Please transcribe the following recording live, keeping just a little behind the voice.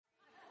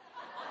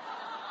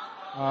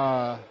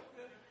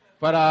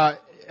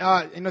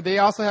They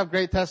also have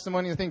great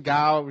testimonies. I think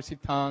Gao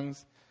received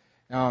tongues.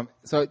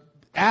 So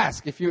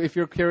ask if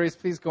you're curious.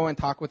 Please go and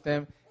talk with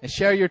them and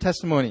share your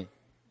testimony.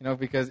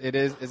 Because it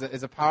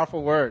is a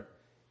powerful word.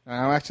 And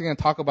I'm actually going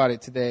to talk about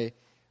it today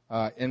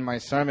in my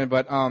sermon.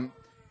 But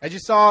as you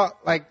saw,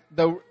 like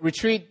the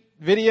retreat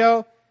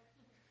video,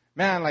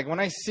 man, like when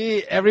I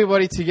see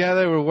everybody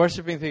together, we're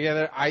worshiping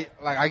together.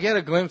 I get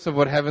a glimpse of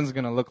what heaven's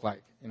going to look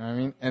like. You know what I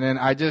mean? And then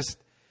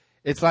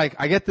it's like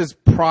I get this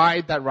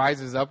pride that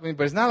rises up in me,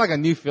 but it's not like a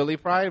New Philly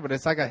pride, but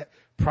it's like a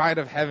pride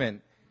of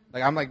heaven.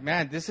 Like I'm like,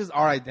 man, this is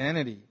our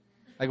identity.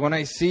 Like when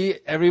I see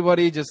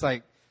everybody just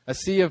like a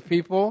sea of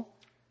people,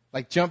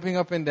 like jumping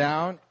up and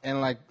down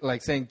and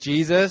like saying,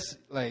 Jesus,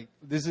 like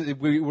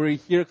we're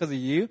here because of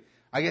you.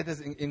 I get this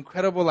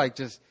incredible, like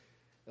just,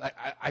 like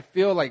I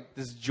feel like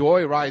this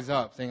joy rise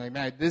up saying like,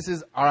 man, this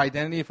is our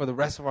identity for the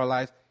rest of our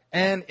lives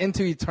and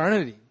into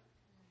eternity.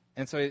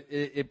 And so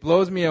it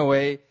blows me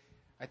away.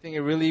 I think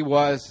it really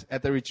was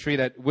at the retreat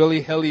at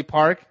Willie Hilly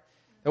Park.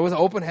 There was an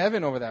open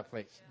heaven over that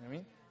place. You know what I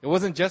mean, it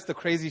wasn't just the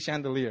crazy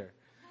chandelier.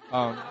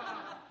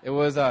 It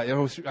was, I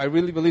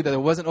really believe that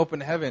it wasn't open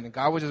heaven. And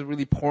God was just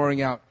really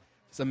pouring out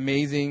this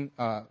amazing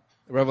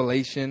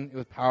revelation. It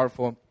was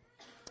powerful.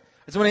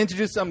 I just want to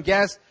introduce some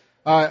guests.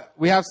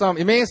 We have some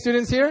Emmaus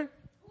students here.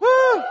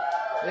 Woo!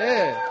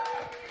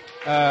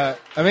 Yeah.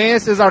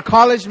 Emmaus is our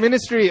college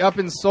ministry up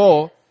in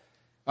Seoul.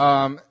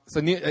 Out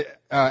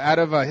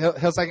of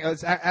Hillside,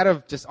 it's out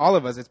of just all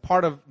of us. It's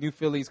part of New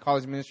Philly's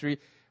college ministry.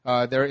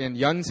 They're in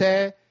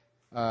Yonsei,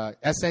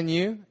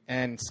 SNU,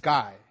 and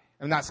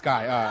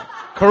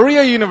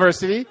Korea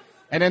University.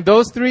 And then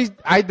those three,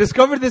 I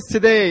discovered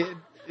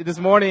this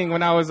morning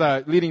when I was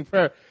leading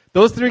prayer.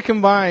 Those three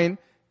combined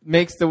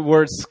makes the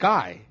word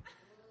sky.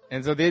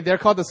 And so they're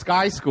called the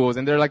Sky Schools,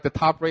 and they're like the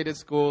top-rated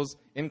schools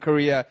in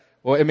Korea.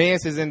 Well,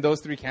 Emmaus is in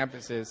those three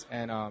campuses,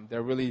 and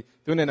they're really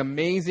doing an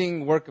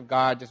amazing work of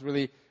God, just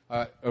really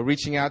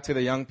reaching out to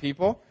the young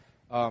people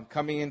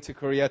coming into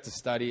Korea to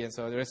study. And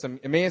so there's some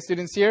Emmaus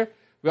students here.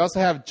 We also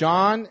have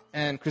John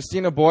and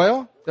Christina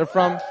Boyle. They're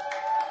from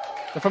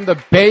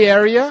the Bay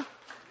Area.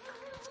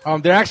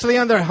 They're actually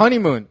on their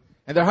honeymoon,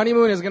 and their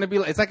honeymoon is going to be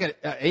it's like an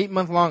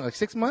 8-month long, like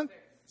 6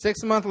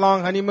 month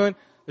long honeymoon.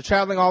 They're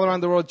traveling all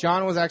around the world.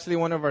 John was actually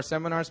one of our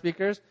seminar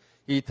speakers.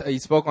 He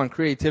spoke on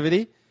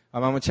creativity.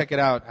 I'm going to check it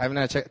out. I haven't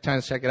had a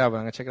chance to check it out, but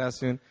I'm going to check it out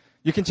soon.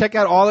 You can check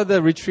out all of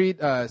the retreat,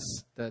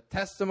 the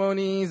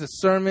testimonies, the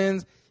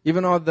sermons,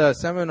 even all the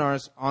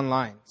seminars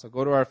online. So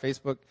go to our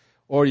Facebook,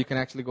 or you can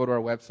actually go to our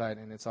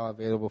website, and it's all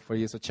available for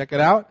you. So check it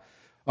out.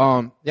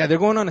 They're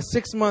going on a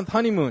 6-month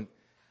honeymoon.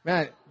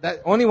 Man,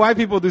 that only white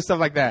people do stuff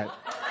like that.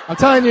 I'm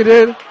telling you,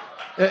 dude.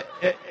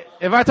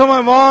 If I told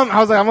my mom, I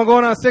was like, I'm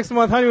going on a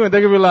 6-month honeymoon, they're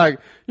going to be like,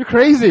 you're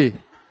crazy.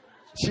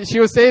 She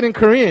would say it in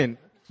Korean.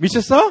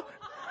 미쳤어?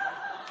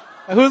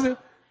 Who's it?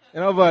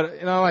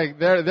 Like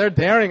they're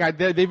daring.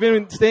 They've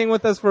been staying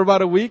with us for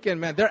about a week, and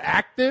man, they're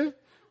active.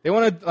 They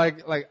want to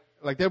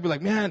like they'll be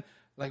like, man,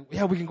 like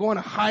yeah, we can go on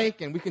a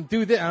hike and we can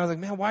do this. And I was like,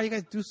 man, why do you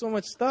guys do so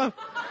much stuff?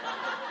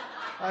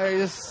 I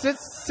just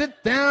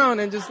sit down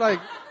and just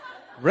like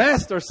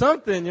rest or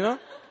something,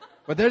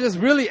 But they're just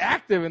really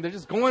active, and they're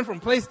just going from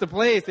place to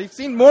place. They've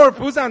seen more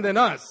Busan than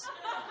us.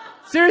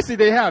 Seriously,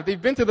 they have.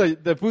 They've been to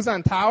the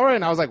Busan Tower,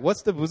 and I was like,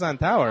 what's the Busan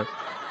Tower?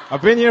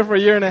 I've been here for a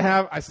year and a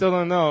half. I still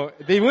don't know.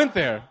 They went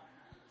there.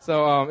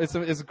 So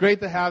it's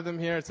great to have them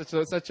here. It's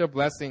such a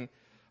blessing.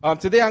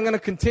 Today I'm going to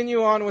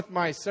continue on with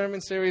my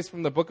sermon series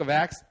from the book of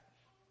Acts.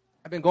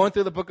 I've been going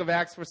through the book of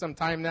Acts for some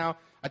time now.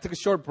 I took a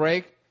short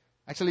break,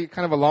 actually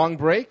kind of a long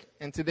break,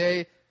 and today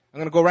I'm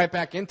going to go right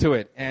back into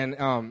it. And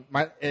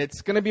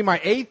it's going to be my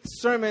 8th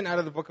sermon out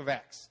of the book of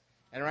Acts.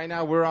 And right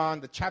now we're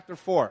on the chapter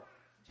 4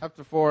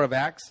 of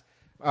Acts.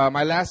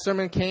 My last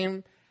sermon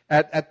came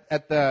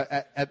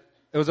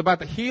it was about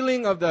the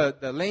healing of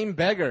the lame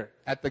beggar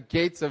at the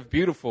gates of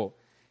Beautiful.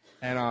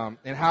 And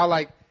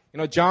how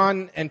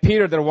John and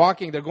Peter,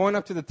 they're going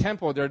up to the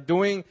temple. They're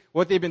doing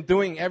what they've been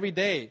doing every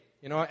day.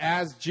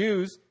 As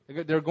Jews,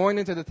 they're going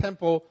into the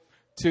temple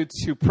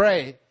to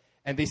pray,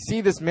 and they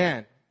see this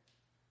man.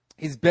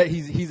 He's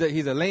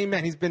a lame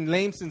man. He's been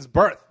lame since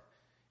birth.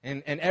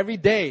 And every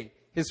day,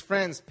 his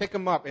friends pick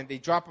him up, and they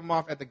drop him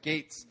off at the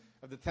gates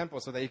of the temple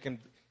so that he can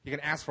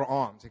ask for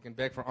alms. He can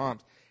beg for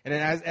alms. And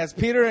then as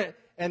Peter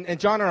and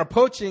John are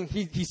approaching,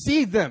 he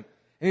sees them.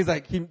 And he's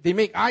like, they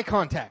make eye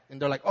contact. And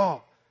they're like,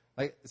 oh,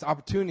 like it's an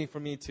opportunity for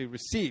me to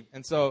receive.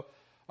 And so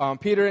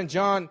Peter and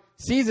John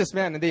sees this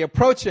man, and they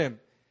approach him.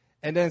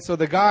 And then so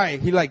the guy,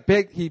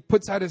 he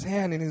puts out his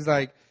hand, and he's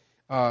like,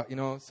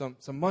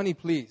 some money,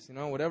 please,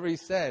 whatever he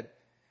said.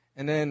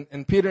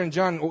 And Peter and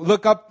John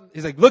look up.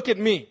 He's like, look at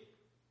me.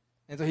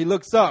 And so he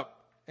looks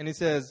up, and he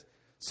says,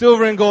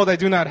 silver and gold I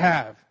do not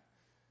have.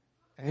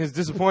 And he's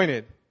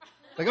disappointed.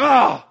 Like,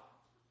 oh,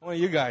 one of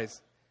you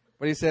guys.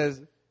 But he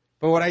says,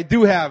 but what I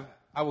do have,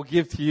 I will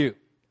give to you.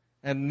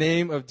 In the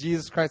name of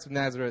Jesus Christ of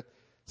Nazareth,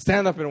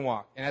 stand up and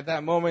walk. And at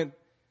that moment,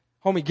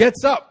 homie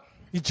gets up.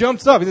 He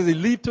jumps up. He says he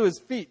leaped to his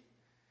feet.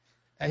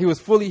 he was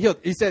fully healed.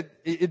 He said,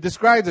 it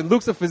describes, it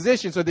Luke's a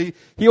physician, so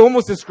he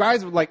almost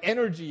describes with like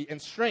energy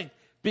and strength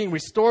being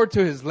restored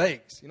to his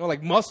legs.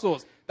 Like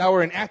muscles that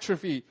were in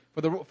atrophy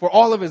for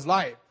all of his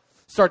life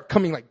start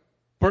coming like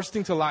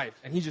bursting to life.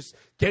 And he's just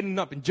getting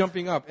up and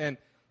jumping up. And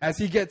as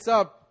he gets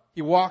up,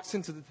 he walks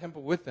into the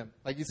temple with them.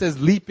 Like he says,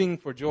 leaping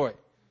for joy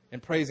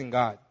and praising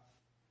God.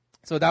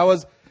 So that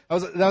was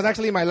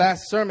actually my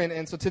last sermon.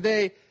 And so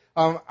today,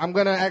 I'm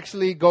going to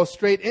actually go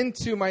straight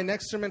into my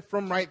next sermon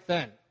from right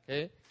then.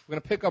 Okay? We're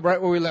going to pick up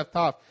right where we left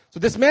off. So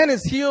this man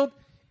is healed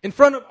in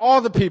front of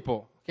all the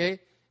people. Okay?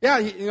 Yeah,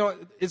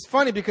 it's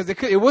funny because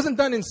it wasn't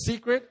done in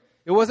secret.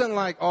 It wasn't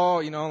like,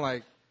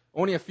 like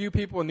only a few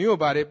people knew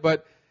about it.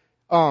 But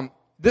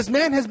this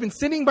man has been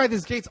sitting by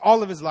these gates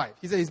all of his life.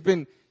 He said he's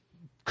been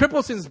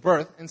crippled since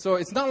birth. And so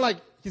it's not like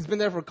he's been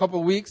there for a couple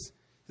of weeks.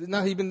 It's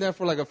not he's been there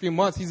for like a few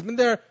months. He's been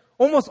there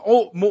almost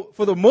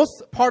for the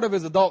most part of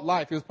his adult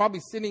life. He was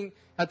probably sitting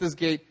at this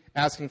gate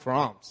asking for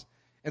alms.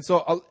 And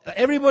so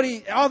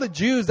everybody, all the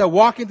Jews that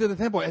walk into the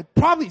temple,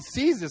 probably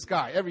sees this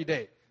guy every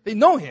day. They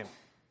know him.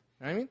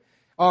 You know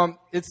what I mean?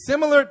 It's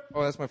similar.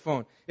 Oh, that's my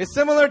phone. It's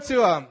similar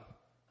to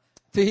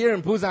here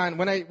in Busan.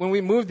 When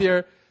we moved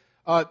here,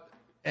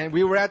 and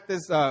we were at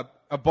this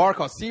a bar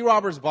called Sea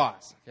Robber's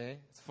Boss. Okay,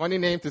 it's a funny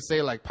name to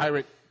say like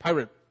pirate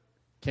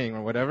king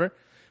or whatever.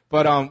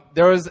 But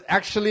there was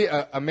actually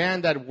a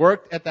man that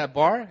worked at that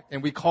bar,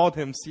 and we called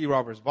him Sea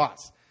Robber's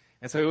Boss.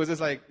 And so it was just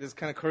like this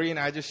kind of Korean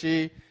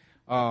ajashi.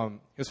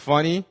 He was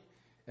funny,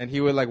 and he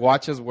would like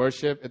watch us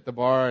worship at the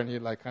bar, and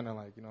he'd like kind of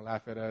like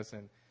laugh at us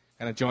and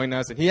kind of join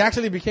us. And he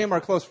actually became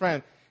our close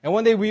friend. And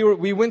one day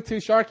we went to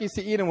Sharky's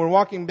to eat, and we're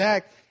walking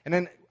back, and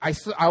then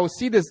I would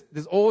see this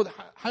old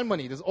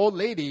halmoni, this old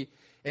lady,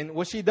 and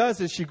what she does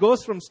is she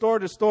goes from store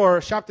to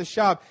store, shop to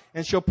shop,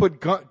 and she'll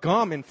put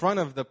gum in front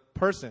of the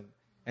person,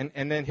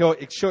 and then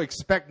she'll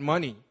expect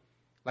money,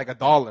 like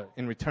 $1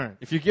 in return.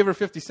 If you give her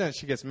 50 cents,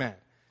 she gets mad.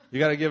 You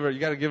gotta give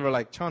her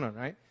like 1,000,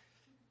 right?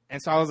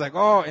 And so I was like,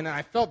 oh, and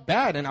I felt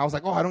bad, and I was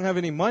like, oh, I don't have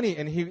any money,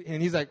 and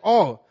he's like,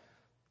 oh,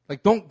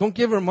 like don't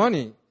give her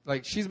money.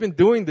 Like she's been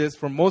doing this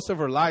for most of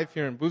her life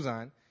here in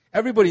Busan.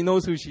 Everybody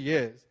knows who she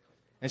is,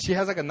 and she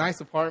has like a nice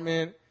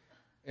apartment,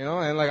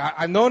 and like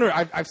I've known her,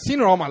 I've seen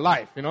her all my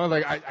life,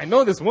 like I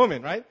know this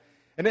woman, right?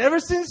 And ever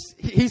since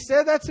he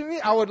said that to me,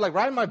 I would like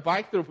ride my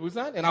bike through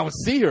Busan, and I would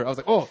see her. I was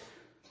like, oh,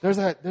 there's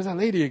that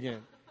lady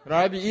again.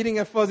 I'd be eating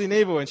at Fuzzy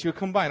Navel, and she would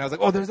come by, and I was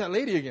like, oh, there's that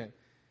lady again.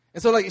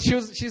 And so like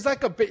she's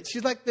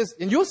like this,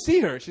 and you'll see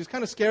her. She's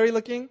kind of scary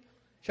looking.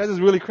 She has this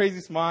really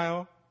crazy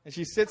smile, and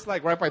she sits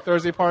like right by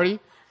Thursday Party,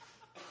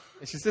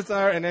 and she sits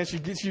there, and then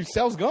she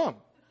sells gum.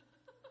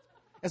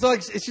 And so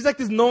like she's like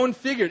this known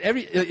figure.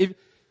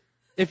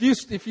 If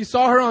you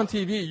saw her on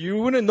TV, you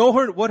wouldn't know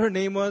what her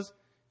name was.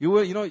 You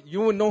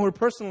wouldn't know her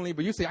personally,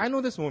 but you say, I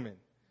know this woman.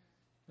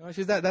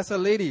 She's that's a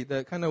lady,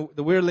 the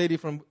weird lady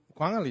from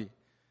Gwangali.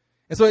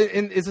 And so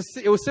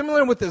it was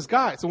similar with this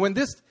guy. So when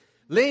this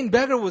lame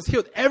beggar was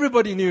healed,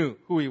 everybody knew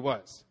who he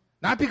was.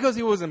 Not because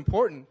he was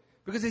important,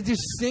 because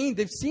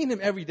they've seen him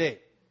every day.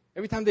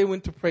 Every time they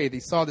went to pray, they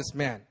saw this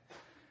man.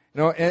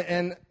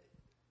 And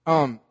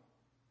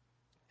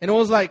it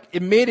was like,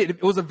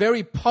 it was a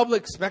very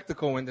public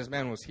spectacle when this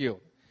man was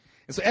healed.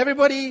 And so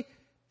everybody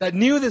that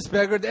knew this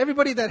beggar,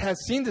 everybody that has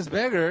seen this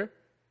beggar,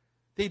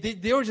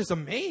 they were just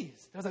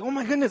amazed. They was like, oh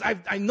my goodness,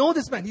 I know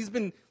this man. He's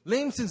been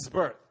lame since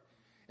birth.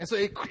 And so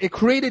it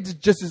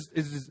created just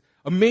this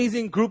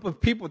amazing group of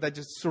people that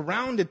just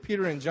surrounded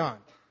Peter and John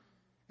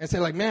and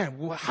said like, man,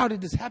 how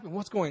did this happen?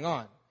 What's going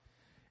on?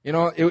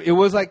 It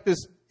was like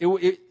this,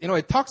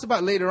 it talks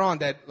about later on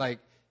that like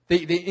they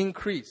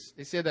increased.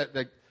 They said that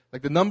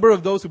like the number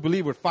of those who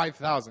believe were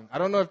 5,000. I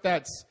don't know if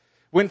that's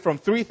went from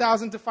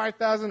 3,000 to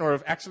 5,000 or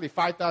if actually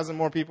 5,000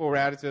 more people were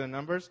added to the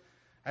numbers.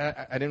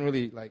 I didn't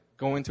really like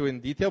go into it in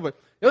detail, but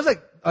it was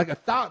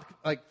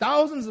like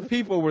thousands of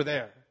people were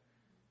there,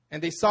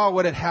 and they saw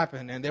what had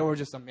happened, and they were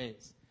just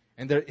amazed.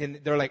 And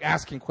they're like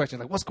asking questions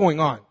like, what's going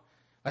on?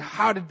 Like,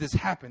 how did this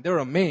happen? They were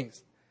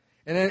amazed.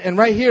 And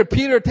right here,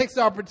 Peter takes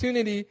the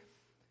opportunity,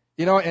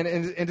 and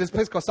in this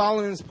place called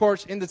Solomon's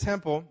Porch in the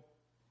temple,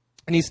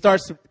 and he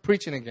starts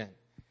preaching again.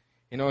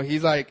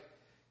 He's like,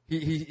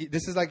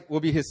 this is like, will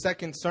be his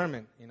second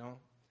sermon,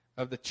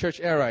 of the church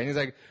era. And he's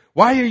like,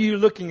 why are you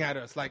looking at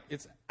us? Like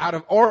it's out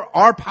of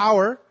our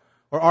power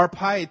or our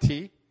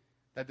piety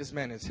that this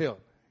man is healed.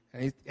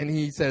 And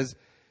he says,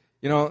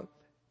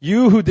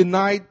 you who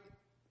denied,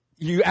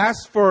 you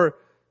asked for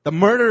the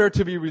murderer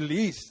to be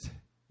released.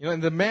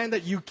 And the man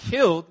that you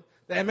killed,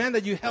 the man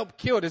that you helped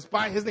kill is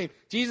by his name,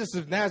 Jesus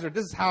of Nazareth.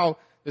 This is how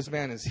this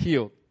man is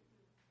healed.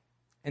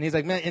 And he's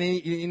like, man,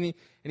 and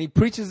he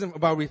preaches them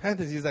about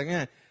repentance. He's like,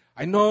 man,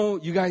 I know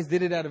you guys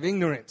did it out of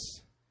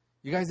ignorance.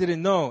 You guys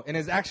didn't know. And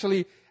it's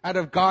actually out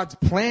of God's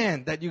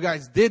plan that you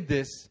guys did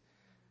this.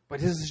 But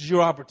this is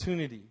your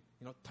opportunity.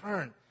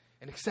 Turn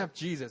and accept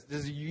Jesus.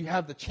 You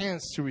have the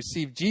chance to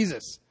receive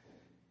Jesus.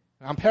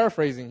 I'm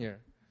paraphrasing here.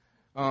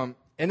 And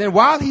then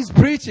while he's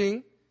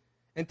preaching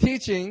and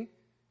teaching,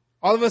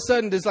 all of a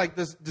sudden there's like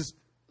this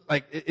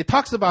like, it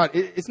talks about,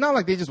 it's not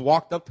like they just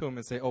walked up to him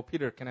and say, oh,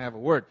 Peter, can I have a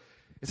word?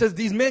 It says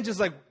these men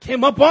just like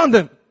came up on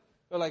them.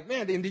 They're like,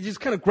 man, they just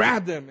kind of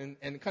grabbed them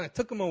and kind of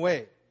took them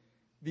away.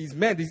 These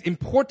men, these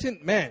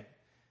important men,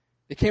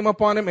 they came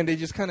up on him and they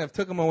just kind of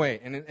took him away.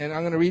 And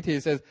I'm going to read to you.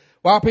 It says,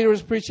 while Peter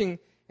was preaching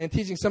and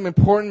teaching, some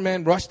important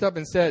men rushed up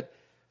and said,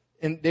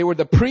 and they were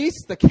the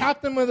priests, the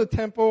captain of the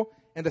temple,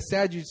 and the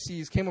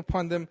Sadducees came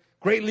upon them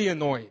greatly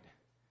annoyed.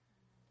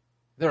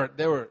 They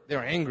were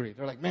angry.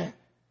 They're like, man,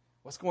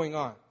 what's going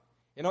on?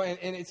 You know,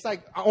 and it's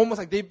like almost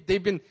like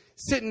they've been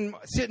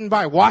sitting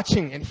by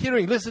watching and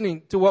hearing,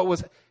 listening to what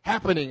was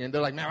happening. And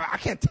they're like, man, I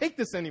can't take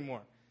this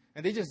anymore.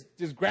 And they just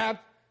grabbed,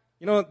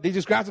 they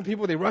just grabbed some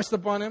people. They rushed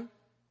up on him,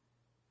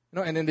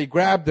 and then they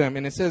grabbed them.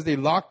 And it says they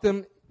locked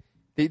them.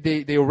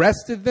 They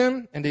arrested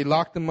them and they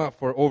locked them up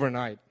for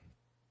overnight.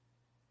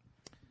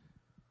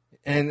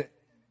 And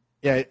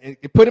yeah,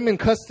 it put them in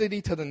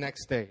custody till the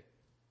next day.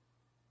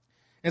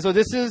 And so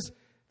this is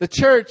the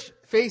church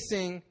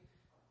facing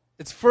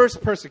its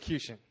first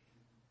persecution.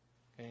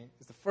 Okay?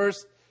 It's the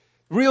first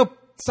real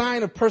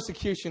sign of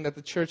persecution that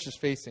the church is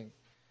facing.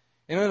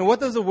 And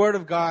what does the Word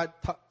of God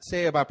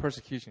say about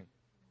persecution?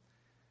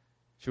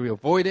 Should we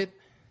avoid it?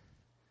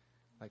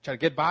 Like try to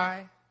get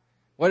by?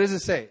 What does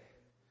it say?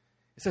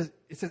 It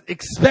says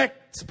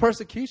expect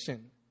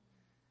persecution.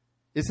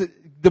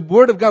 The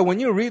Word of God, when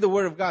you read the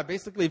Word of God,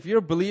 basically if you're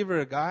a believer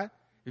of God,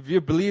 if you're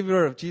a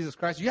believer of Jesus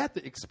Christ, you have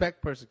to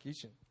expect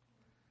persecution.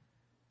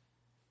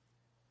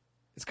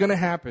 It's going to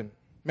happen.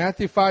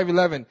 Matthew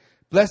 5:11.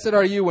 Blessed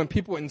are you when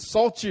people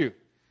insult you,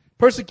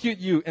 persecute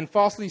you, and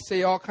falsely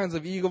say all kinds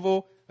of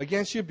evil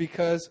against you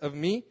because of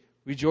me.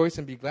 Rejoice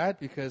and be glad,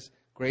 because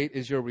great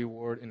is your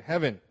reward in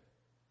heaven.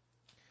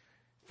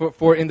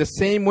 For in the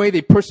same way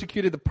they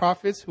persecuted the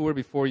prophets who were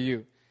before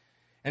you.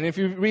 And if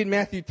you read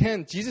Matthew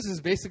 10, Jesus is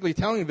basically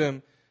telling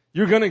them,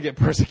 you're going to get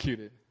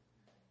persecuted.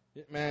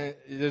 Man,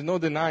 there's no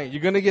denying.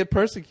 You're going to get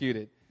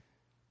persecuted.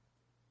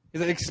 He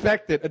said,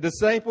 expect it. A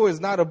disciple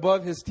is not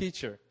above his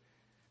teacher.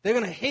 They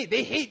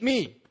hate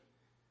me.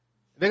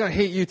 They're going to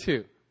hate you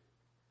too.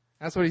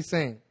 That's what he's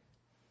saying.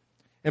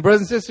 And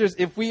brothers and sisters,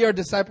 if we are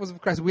disciples of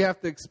Christ, we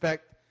have to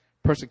expect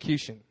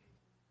persecution.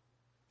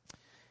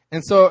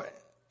 And so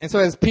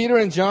as Peter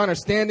and John are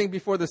standing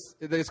before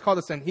it's called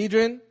the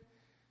Sanhedrin,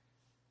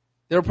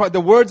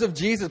 the words of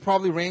Jesus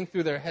probably rang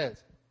through their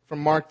heads from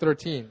Mark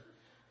 13.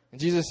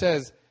 And Jesus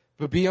says,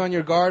 but be on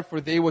your guard,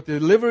 for they will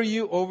deliver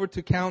you over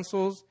to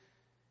councils,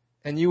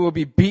 and you will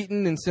be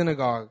beaten in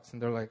synagogues.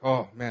 And they're like,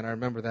 oh, man, I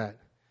remember that.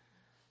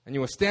 And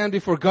you will stand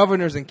before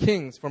governors and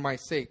kings for my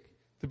sake,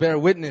 to bear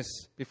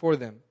witness before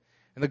them.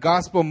 And the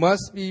gospel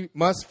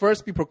must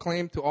first be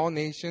proclaimed to all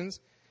nations.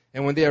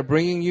 And when they are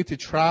bringing you to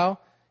trial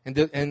and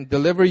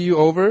deliver you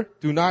over,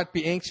 do not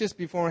be anxious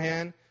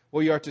beforehand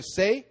what you are to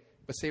say,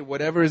 but say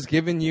whatever is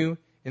given you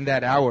in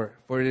that hour.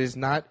 For it is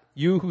not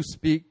you who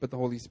speak, but the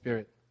Holy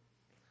Spirit.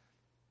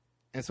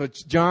 And so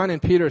John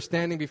and Peter are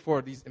standing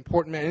before these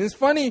important men. And it's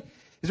funny,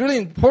 it's really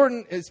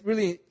important, it's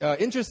really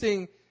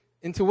interesting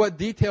into what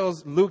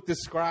details Luke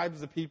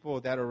describes the people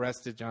that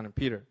arrested John and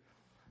Peter.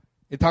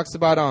 It talks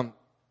about,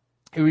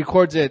 he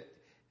records it.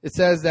 It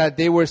says that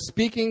they were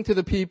speaking to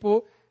the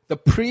people, the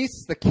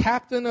priests, the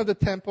captain of the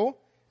temple,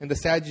 and the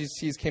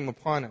Sadducees came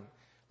upon him.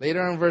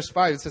 Later on in verse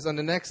 5, it says, on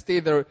the next day,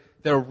 their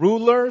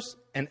rulers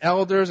and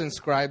elders and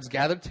scribes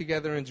gathered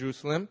together in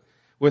Jerusalem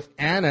with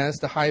Annas,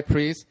 the high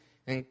priest,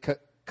 and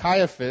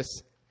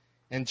Caiaphas,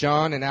 and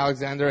John and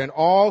Alexander, and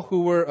all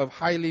who were of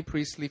highly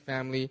priestly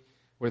family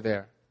were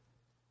there.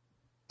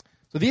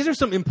 So these are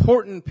some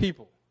important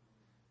people.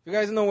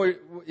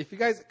 If you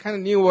guys kind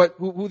of knew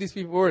who these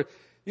people were,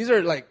 these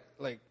are like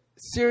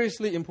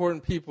seriously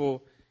important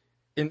people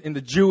in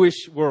the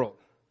Jewish world.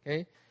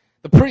 Okay,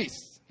 the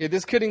priests. Okay,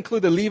 this could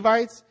include the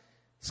Levites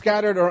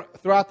scattered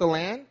throughout the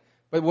land,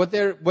 but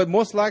what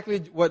most likely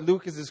what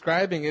Luke is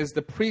describing is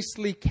the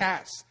priestly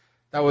caste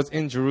that was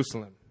in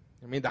Jerusalem.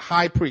 I mean, the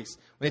high priest.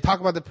 When they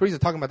talk about the priest, they're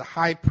talking about the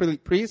high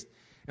priest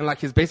and like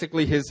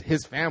basically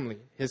his family,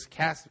 his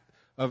caste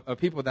of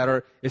people that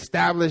are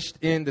established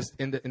in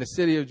the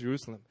city of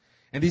Jerusalem.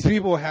 And these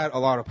people had a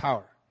lot of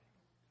power.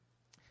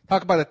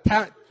 Talk about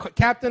the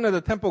captain of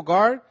the temple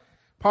guard,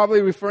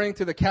 probably referring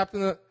to the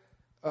captain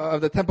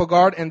of the temple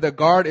guard and the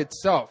guard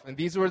itself. And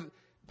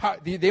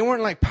they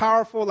weren't like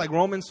powerful like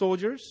Roman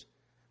soldiers,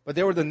 but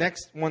they were the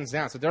next ones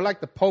down. So they're like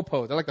the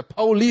popos. They're like the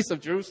police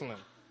of Jerusalem.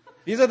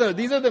 These are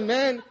the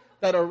men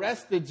that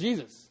arrested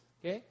Jesus.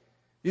 Okay,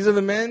 these are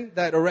the men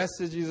that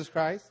arrested Jesus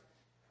Christ.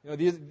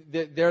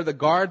 They're the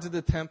guards of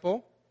the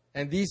temple,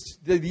 and these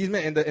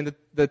men and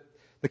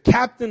the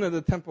captain of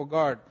the temple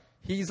guard.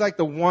 He's like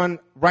the one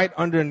right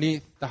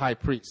underneath the high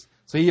priest.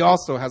 So he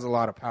also has a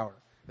lot of power.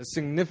 There's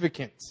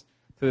significance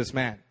to this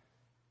man.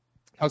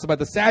 Talks about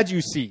the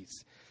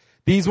Sadducees.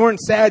 These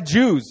weren't sad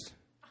Jews,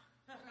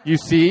 you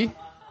see.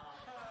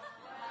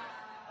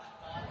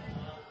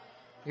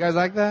 You guys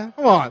like that?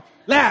 Come on.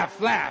 Laugh.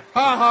 Ha,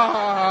 ha, ha,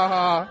 ha,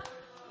 ha.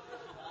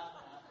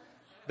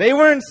 They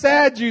weren't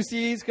sad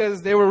Sadducees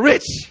because they were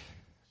rich.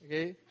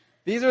 Okay?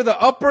 These are the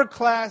upper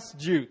class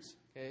Jews.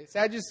 Okay? Okay?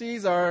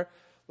 Sadducees are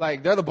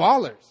like, they're the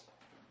ballers.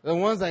 They're the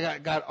ones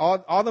that got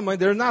all the money.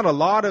 There are not a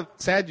lot of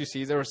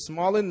Sadducees. They were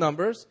small in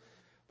numbers,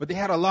 but they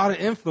had a lot of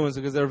influence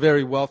because they were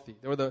very wealthy.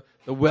 They were the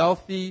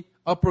wealthy,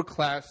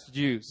 upper-class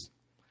Jews.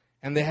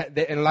 And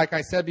and like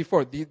I said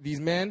before, these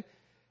men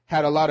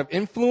had a lot of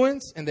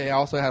influence, and they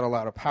also had a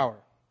lot of power.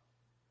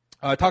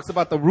 It talks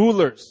about the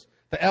rulers,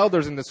 the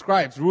elders, and the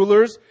scribes.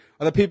 Rulers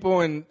are the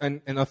people in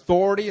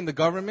authority in the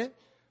government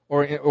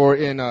or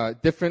in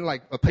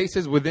different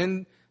places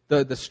within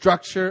the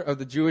structure of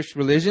the Jewish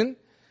religion.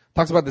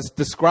 Talks about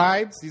the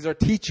scribes. These are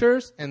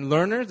teachers and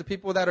learners, the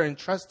people that are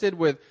entrusted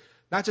with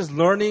not just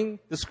learning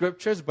the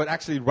scriptures, but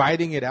actually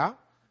writing it out.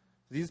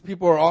 These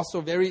people are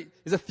also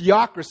it's a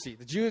theocracy.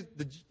 The Jews,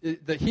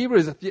 the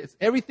Hebrew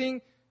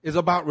everything is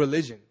about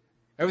religion.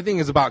 Everything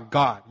is about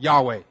God,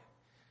 Yahweh.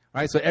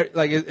 Right? So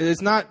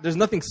it's not, there's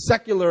nothing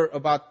secular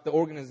about the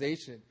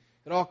organization.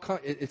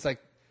 It's like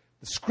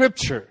the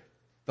scripture,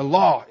 the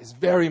law is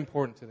very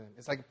important to them.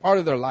 It's like a part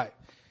of their life.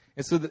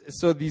 And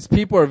so these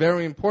people are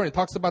very important. It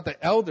talks about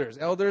the elders.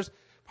 Elders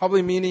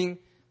probably meaning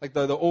like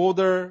the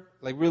older,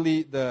 like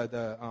really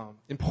the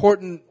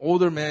important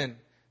older men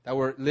that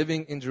were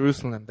living in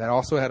Jerusalem that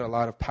also had a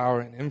lot of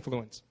power and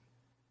influence.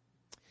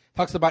 It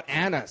talks about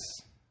Annas.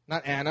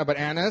 Not Anna, but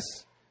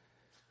Annas.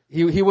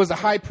 He was a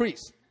high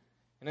priest.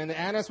 And then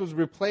Annas was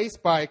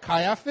replaced by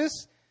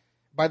Caiaphas,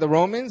 by the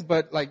Romans.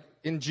 But like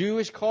in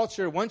Jewish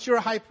culture, once you're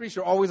a high priest,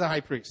 you're always a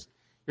high priest.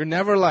 You're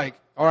never like,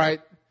 all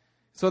right.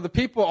 So the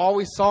people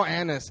always saw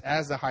Annas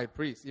as the high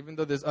priest, even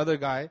though this other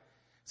guy.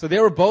 So they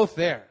were both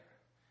there.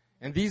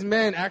 And these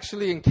men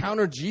actually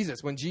encountered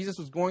Jesus. When Jesus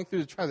was going through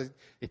the trial,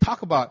 they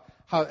talk about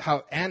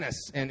how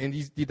Annas and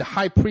the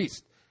high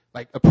priest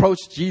like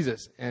approached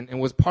Jesus and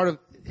was part of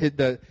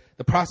the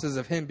process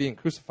of him being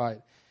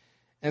crucified.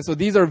 And so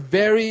these are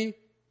very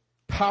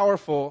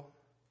powerful,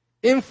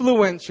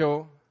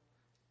 influential,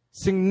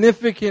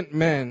 significant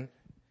men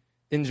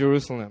in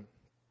Jerusalem.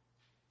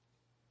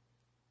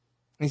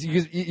 And so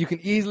you can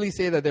easily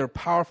say that they're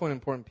powerful and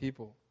important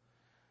people.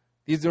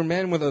 These are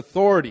men with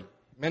authority,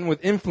 men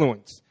with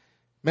influence,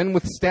 men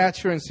with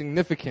stature and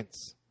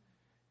significance.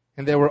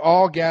 And they were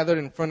all gathered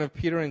in front of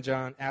Peter and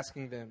John,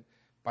 asking them,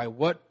 by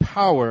what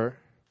power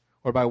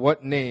or by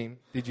what name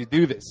did you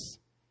do this?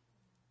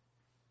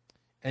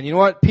 And you know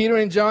what? Peter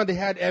and John, they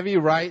had every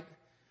right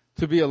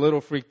to be a little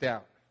freaked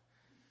out.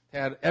 They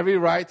had every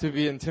right to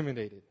be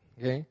intimidated.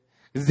 Okay?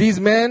 Because these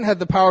men had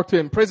the power to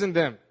imprison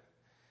them.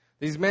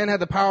 These men had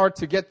the power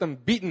to get them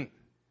beaten.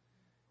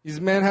 These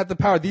men had the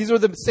power. These were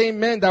the same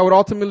men that would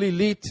ultimately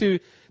lead to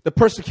the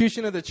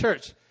persecution of the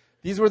church.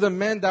 These were the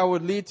men that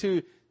would lead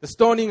to the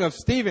stoning of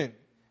Stephen.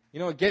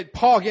 Get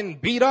Paul getting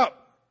beat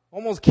up,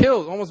 almost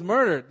killed, almost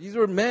murdered. These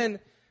were men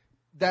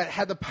that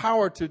had the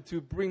power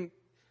to bring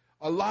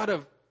a lot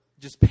of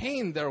just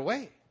pain their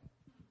way.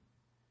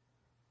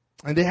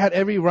 And they had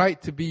every right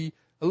to be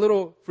a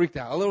little freaked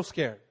out, a little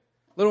scared,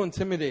 a little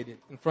intimidated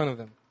in front of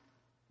them.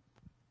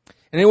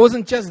 And it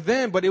wasn't just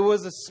them, but it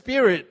was a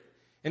spirit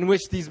in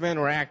which these men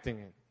were acting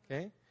in.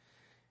 Okay,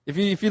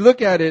 if you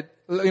look at it,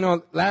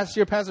 last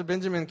year Pastor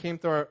Benjamin came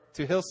to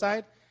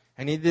Hillside,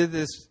 and he did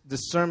this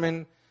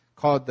sermon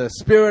called "The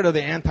Spirit of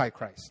the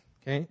Antichrist."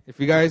 Okay, if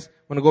you guys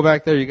want to go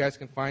back there, you guys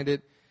can find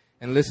it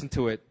and listen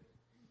to it.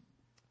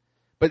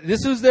 But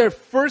this was their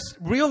first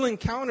real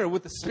encounter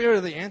with the spirit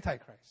of the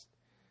Antichrist.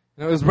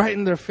 It was right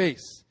in their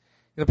face.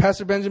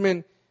 Pastor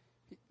Benjamin,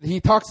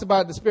 he talks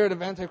about the spirit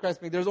of Antichrist.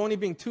 There's only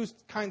being two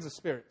kinds of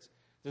spirits.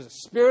 There's a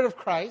spirit of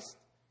Christ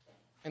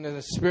and there's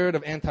a spirit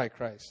of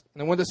Antichrist.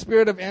 And when the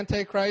spirit of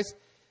Antichrist,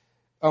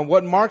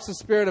 what marks the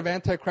spirit of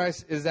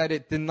Antichrist is that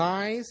it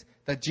denies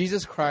that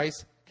Jesus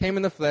Christ came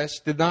in the flesh,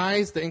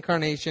 denies the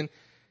incarnation,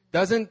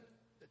 doesn't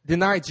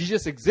deny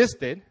Jesus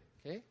existed,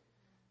 okay,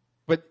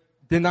 but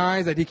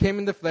denies that he came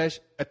in the flesh,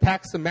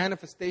 attacks the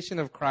manifestation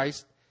of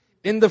Christ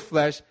in the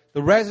flesh,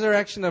 the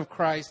resurrection of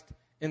Christ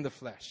in the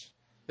flesh.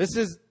 This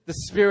is the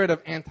spirit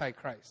of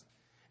Antichrist.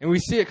 And we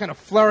see it kind of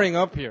flaring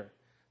up here.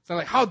 So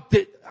like,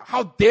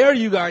 how dare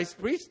you guys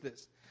preach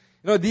this?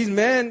 These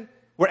men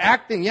were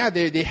acting,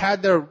 they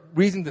had their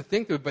reason to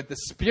think of it, but the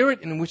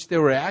spirit in which they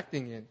were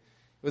acting in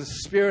was the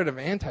spirit of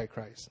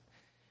Antichrist.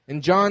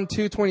 In John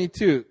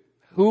 2:22,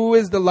 who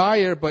is the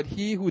liar but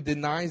he who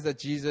denies that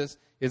Jesus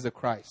is the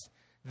Christ?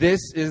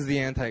 This is the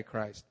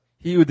Antichrist,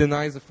 he who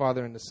denies the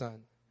Father and the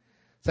Son.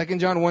 2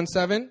 John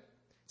 1:7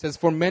 says,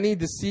 for many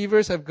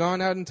deceivers have gone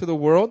out into the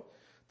world,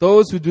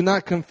 those who do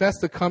not confess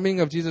the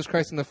coming of Jesus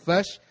Christ in the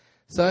flesh,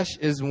 such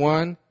is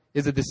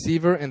a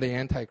deceiver and the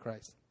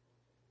Antichrist.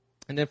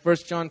 And then 1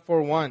 John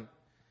 4:1,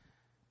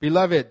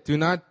 beloved, do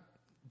not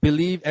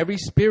believe every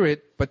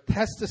spirit, but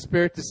test the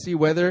spirit to see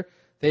whether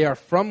they are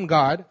from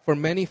God, for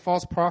many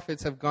false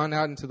prophets have gone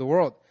out into the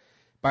world.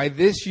 By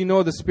this you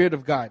know the Spirit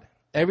of God.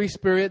 Every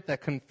spirit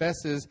that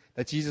confesses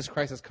that Jesus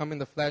Christ has come in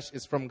the flesh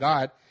is from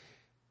God.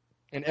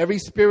 And every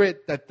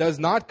spirit that does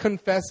not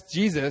confess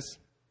Jesus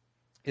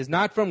is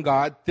not from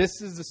God.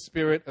 This is the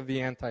spirit of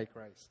the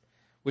Antichrist,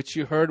 which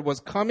you heard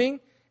was coming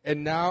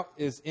and now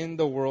is in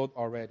the world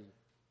already.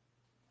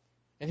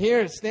 And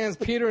here stands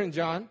Peter and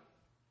John,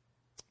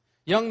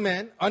 young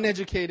men,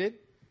 uneducated,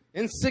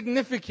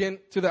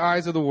 insignificant to the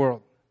eyes of the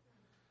world.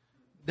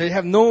 They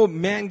have no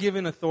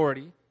man-given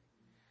authority.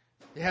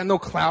 They have no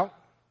clout.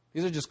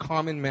 These are just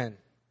common men.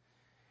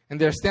 And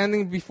they're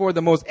standing before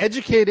the most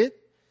educated,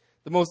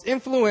 the most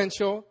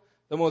influential,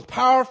 the most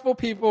powerful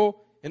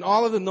people in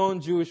all of the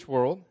known Jewish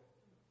world.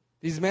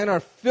 These men are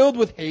filled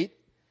with hate,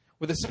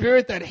 with a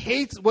spirit that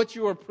hates what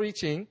you are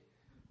preaching,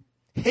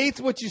 hates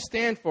what you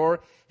stand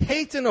for,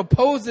 hates and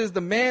opposes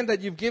the man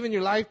that you've given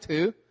your life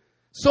to,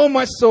 so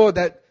much so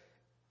that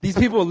these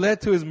people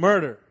led to his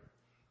murder.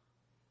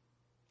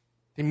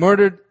 They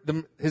murdered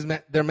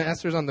their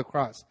masters on the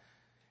cross.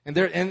 And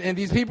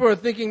these people are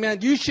thinking,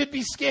 man, you should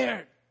be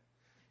scared.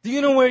 Do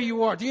you know where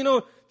you are? Do you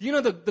know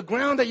the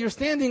ground that you're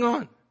standing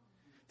on?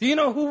 Do you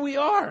know who we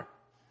are?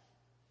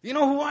 Do you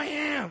know who I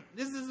am?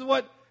 This is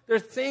what they're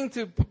saying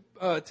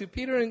to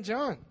Peter and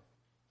John.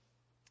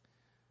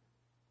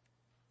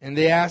 And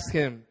they ask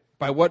him,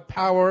 by what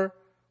power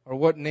or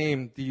what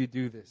name do you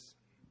do this?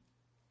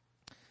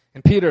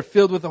 And Peter,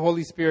 filled with the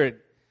Holy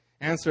Spirit,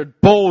 answered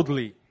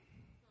boldly,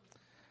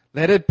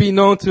 let it be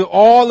known to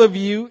all of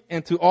you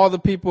and to all the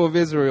people of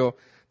Israel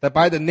that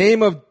by the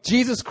name of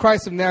Jesus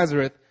Christ of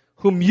Nazareth,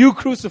 whom you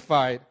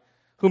crucified,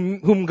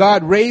 whom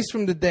God raised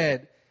from the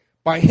dead,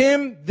 by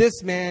him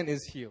this man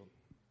is healed.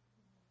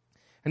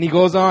 And he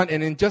goes on,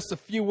 and in just a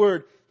few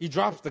words, he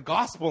drops the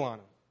gospel on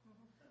him.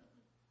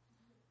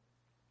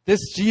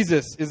 This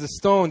Jesus is a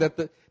stone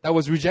that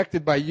was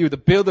rejected by you, the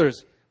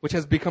builders, which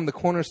has become the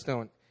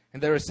cornerstone.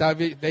 And there is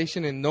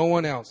salvation in no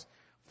one else.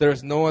 There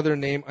is no other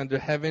name under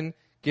heaven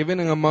given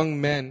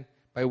among men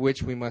by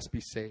which we must be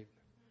saved.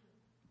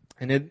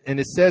 And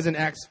it says in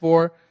Acts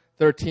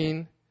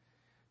 4:13,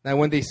 that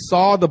when they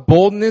saw the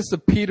boldness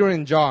of Peter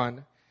and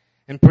John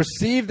and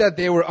perceived that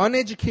they were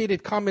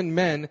uneducated common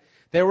men,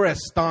 they were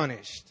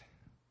astonished.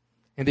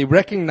 And they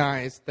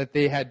recognized that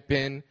they had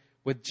been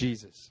with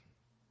Jesus.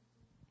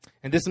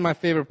 And this is my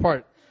favorite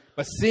part.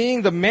 But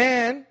seeing the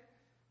man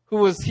who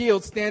was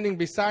healed standing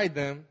beside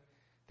them,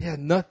 they had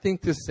nothing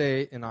to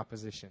say in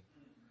opposition.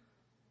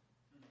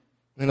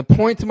 And the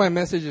point to my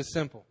message is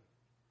simple.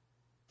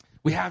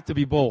 We have to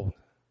be bold.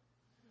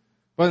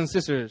 Brothers and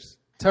sisters,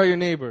 tell your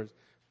neighbors,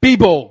 be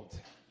bold.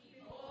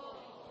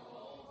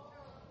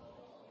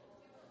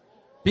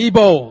 Be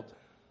bold.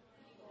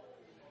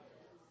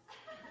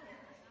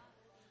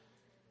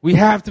 We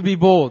have to be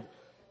bold.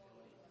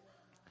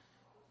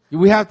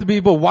 We have to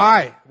be bold.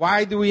 Why?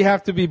 Why do we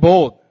have to be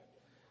bold?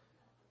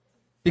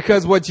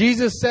 Because what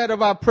Jesus said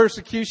about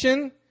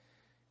persecution,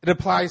 it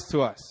applies to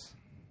us.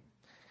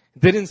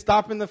 It didn't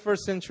stop in the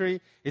first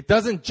century. It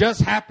doesn't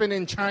just happen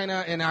in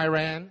China and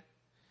Iran.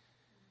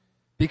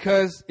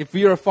 Because if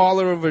we are a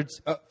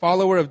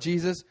follower of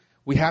Jesus,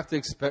 we have to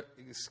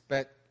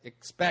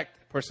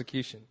expect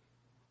persecution.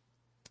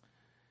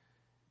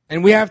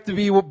 And we have to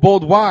be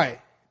bold.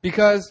 Why?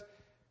 Because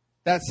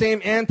that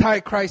same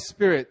antichrist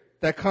spirit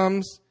that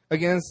comes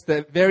against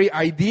the very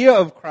idea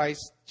of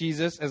Christ,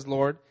 Jesus as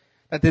Lord,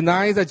 that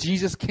denies that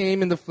Jesus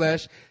came in the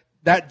flesh,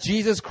 that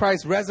Jesus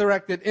Christ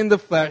resurrected in the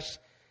flesh,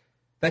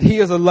 that he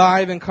is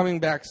alive and coming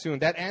back soon.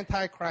 That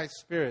antichrist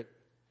spirit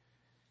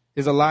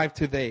is alive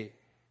today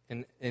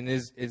and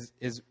is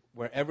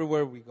wherever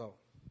we go.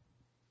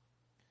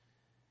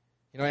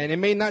 And it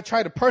may not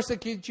try to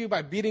persecute you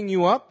by beating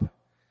you up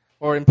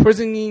or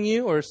imprisoning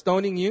you or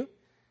stoning you,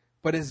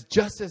 but it's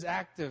just as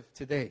active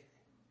today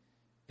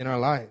in our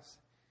lives.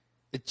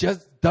 It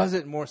just does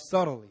it more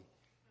subtly.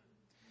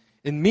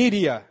 In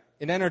media,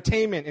 in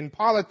entertainment, in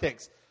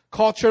politics,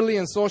 culturally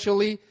and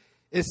socially,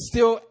 is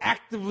still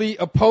actively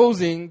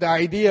opposing the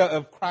idea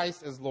of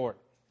Christ as Lord.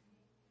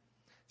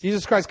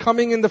 Jesus Christ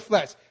coming in the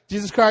flesh.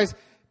 Jesus Christ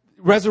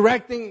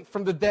resurrecting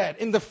from the dead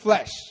in the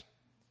flesh.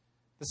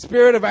 The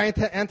spirit of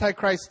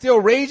Antichrist still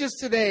rages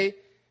today,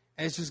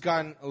 and it's just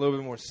gotten a little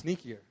bit more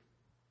sneakier.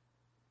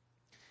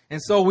 And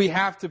so we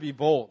have to be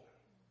bold.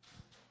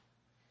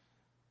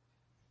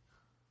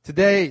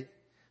 Today,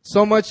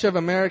 so much of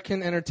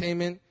American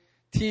entertainment,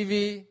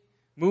 TV,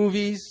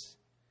 movies,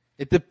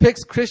 it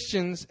depicts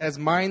Christians as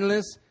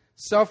mindless,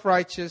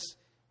 self-righteous,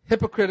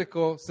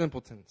 hypocritical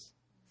simpletons.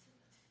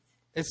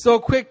 It's so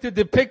quick to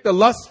depict the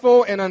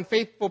lustful and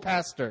unfaithful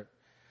pastor,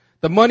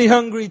 the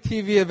money-hungry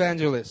TV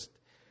evangelist,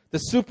 the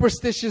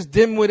superstitious,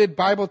 dim-witted,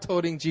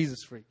 Bible-toting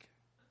Jesus freak.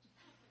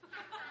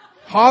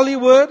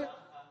 Hollywood,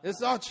 this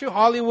is all true,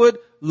 Hollywood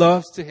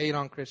loves to hate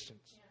on Christians.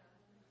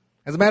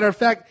 As a matter of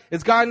fact,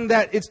 it's gotten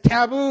that it's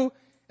taboo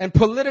and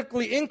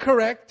politically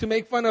incorrect to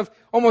make fun of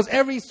almost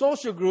every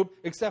social group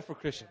except for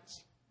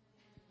Christians.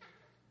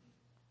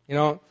 Me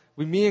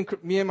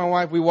and my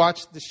wife, we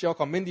watched this show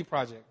called Mindy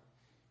Project.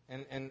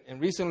 And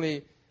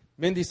recently,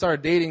 Mindy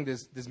started dating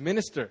this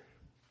minister,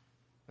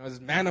 this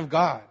man of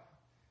God.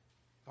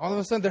 All of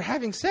a sudden, they're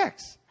having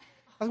sex.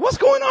 I was like, what's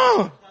going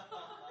on?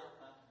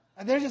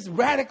 And they're just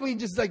radically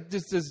just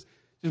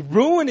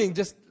ruining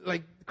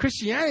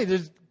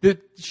Christianity. They're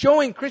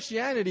showing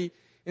Christianity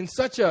in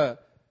such a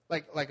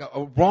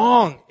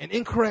wrong and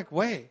incorrect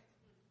way.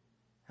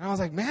 And I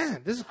was like,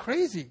 man, this is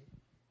crazy.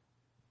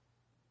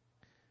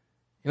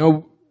 You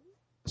know,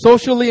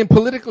 socially and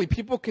politically,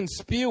 people can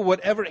spew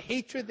whatever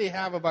hatred they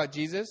have about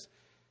Jesus,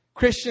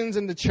 Christians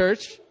in the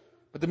church,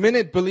 but the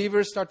minute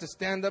believers start to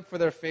stand up for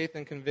their faith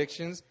and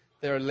convictions,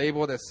 they are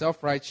labeled as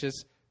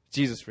self-righteous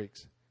Jesus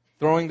freaks,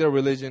 throwing their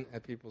religion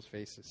at people's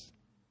faces.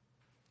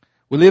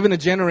 We live in a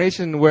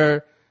generation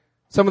where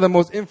some of the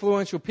most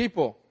influential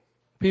people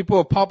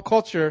of pop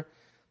culture,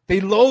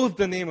 they loathe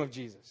the name of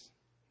Jesus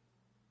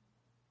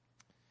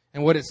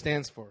and what it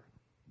stands for.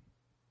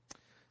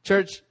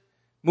 Church,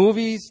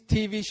 movies,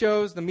 TV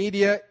shows, the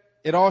media,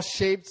 it all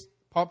shapes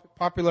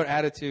popular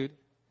attitude.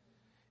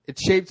 It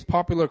shapes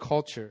popular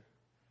culture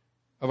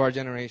of our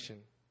generation.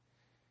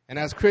 And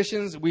as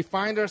Christians, we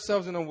find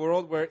ourselves in a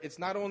world where it's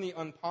not only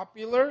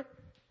unpopular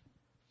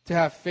to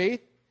have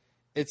faith,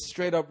 it's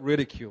straight up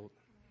ridiculed.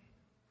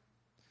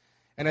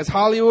 And as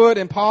Hollywood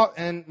and pop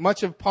and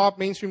much of pop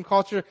mainstream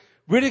culture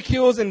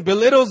ridicules and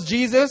belittles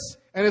Jesus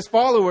and his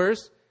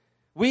followers,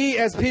 we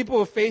as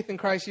people of faith in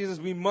Christ Jesus,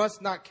 we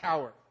must not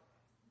cower.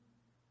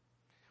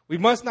 We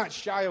must not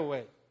shy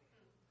away,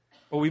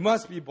 but we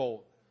must be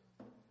bold.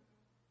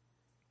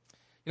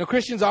 You know,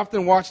 Christians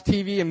often watch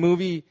TV and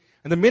movie,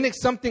 and the minute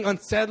something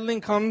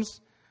unsettling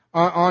comes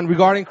on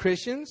regarding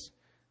Christians,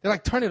 they're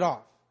like, turn it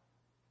off.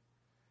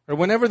 Or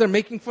whenever they're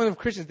making fun of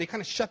Christians, they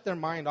kind of shut their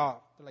mind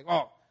off. They're like,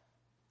 oh,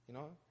 you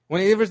know.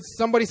 Whenever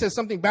somebody says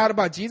something bad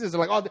about Jesus, they're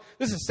like, oh,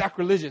 this is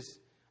sacrilegious.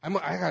 I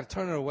got to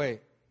turn it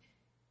away.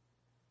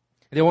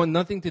 And they want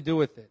nothing to do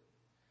with it.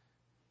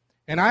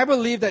 And I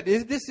believe that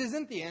this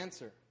isn't the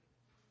answer.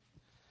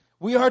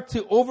 We are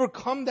to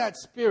overcome that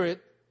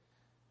spirit.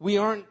 We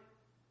aren't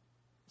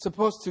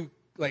supposed to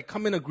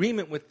come in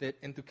agreement with it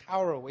and to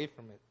cower away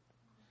from it.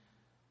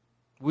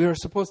 We are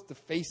supposed to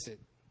face it.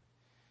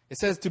 It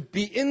says to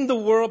be in the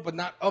world but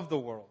not of the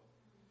world.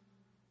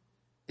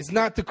 It's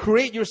not to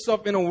create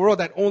yourself in a world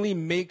that only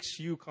makes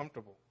you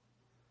comfortable.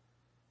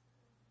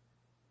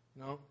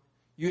 No.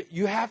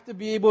 You have to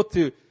be able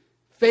to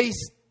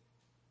face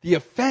the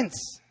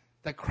offense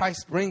that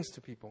Christ brings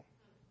to people.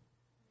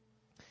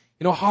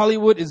 You know,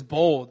 Hollywood is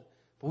bold,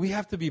 but we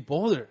have to be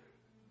bolder.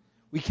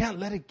 We can't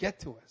let it get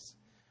to us.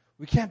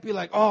 We can't be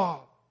like,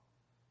 oh,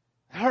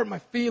 it hurt my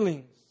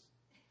feelings.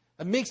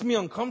 It makes me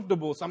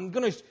uncomfortable, so I'm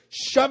going to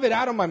shove it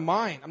out of my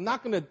mind. I'm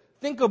not going to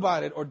think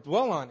about it or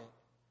dwell on it.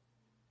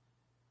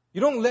 You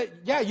don't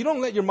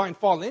let your mind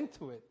fall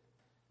into it.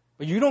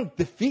 But you don't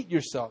defeat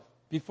yourself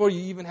before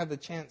you even have the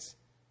chance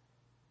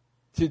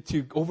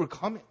to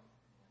overcome it.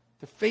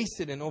 To face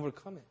it and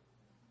overcome it.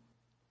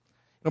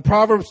 In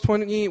Proverbs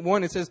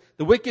 28:1, it says,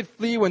 the wicked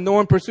flee when no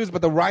one pursues,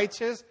 but the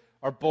righteous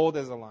are bold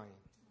as a lion.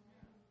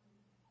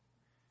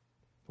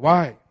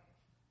 Why?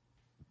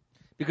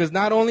 Because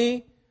not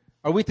only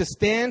are we to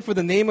stand for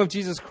the name of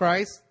Jesus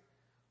Christ,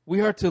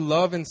 we are to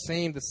love and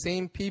save the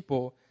same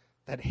people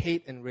that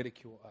hate and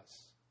ridicule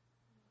us.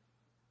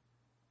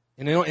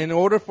 And in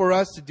order for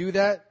us to do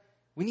that,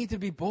 we need to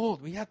be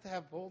bold. We have to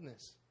have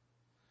boldness.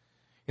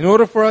 In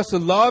order for us to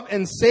love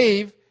and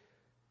save,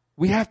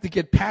 we have to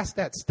get past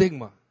that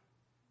stigma.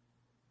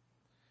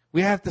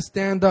 We have to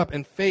stand up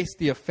and face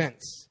the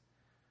offense.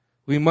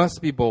 We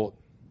must be bold.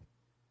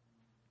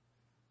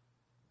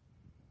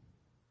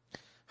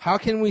 How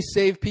can we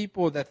save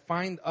people that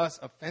find us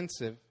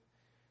offensive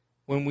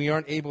when we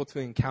aren't able to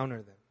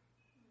encounter them?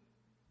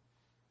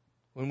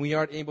 When we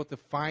aren't able to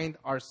find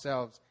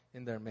ourselves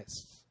in their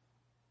midst?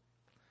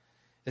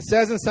 It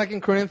says in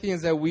 2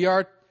 Corinthians that we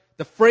are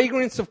the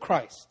fragrance of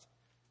Christ.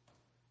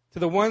 To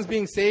the ones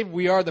being saved,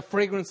 we are the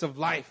fragrance of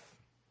life.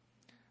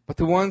 But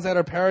the ones that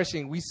are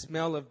perishing, we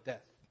smell of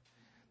death.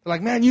 They're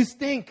like, man, you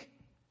stink.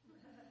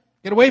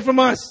 Get away from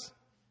us.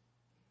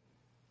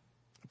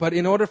 But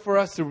in order for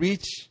us to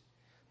reach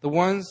the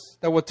ones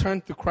that will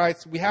turn to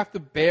Christ, we have to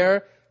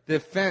bear the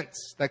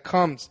offense that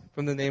comes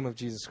from the name of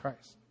Jesus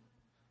Christ.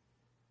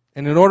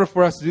 And in order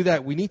for us to do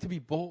that, we need to be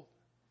bold.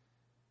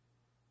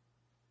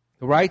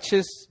 The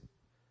righteous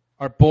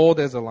are bold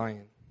as a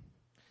lion.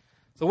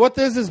 So what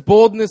does this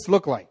boldness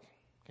look like?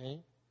 Okay.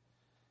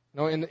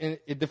 No, in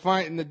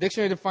the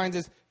dictionary defines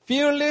as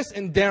fearless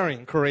and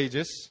daring,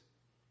 courageous.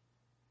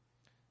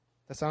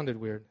 That sounded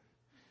weird.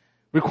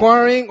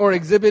 Requiring or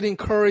exhibiting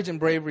courage and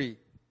bravery.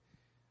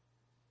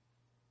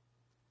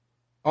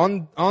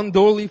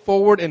 Unduly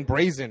forward and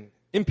brazen,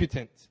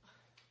 impudent.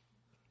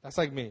 That's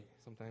like me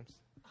sometimes.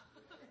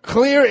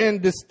 Clear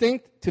and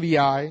distinct to the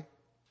eye,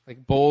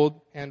 like bold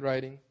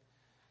handwriting.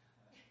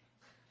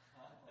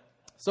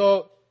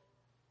 So,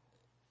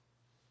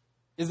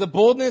 is the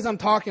boldness I'm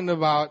talking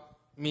about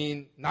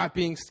mean not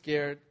being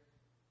scared,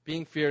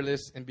 being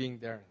fearless, and being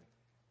daring?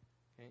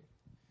 Okay.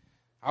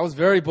 I was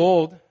very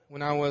bold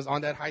when I was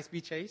on that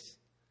high-speed chase,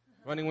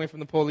 running away from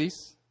the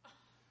police.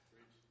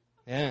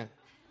 Yeah.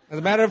 As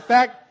a matter of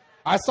fact,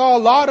 I saw a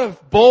lot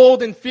of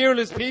bold and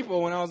fearless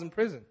people when I was in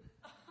prison.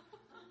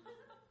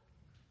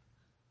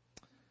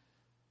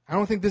 I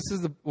don't think this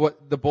is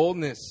the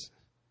boldness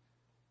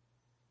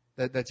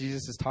that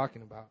Jesus is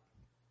talking about.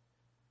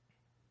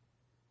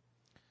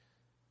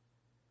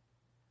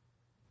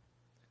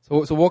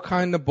 So what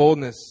kind of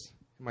boldness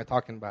am I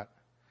talking about?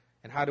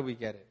 And how do we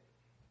get it?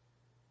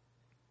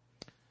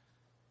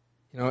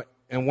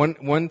 And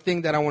one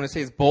thing that I want to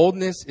say is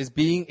boldness is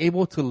being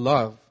able to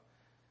love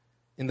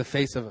in the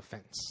face of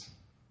offense.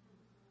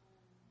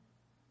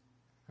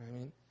 I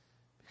mean,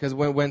 because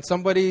when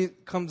somebody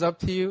comes up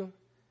to you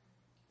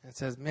and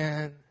says,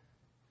 man,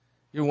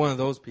 you're one of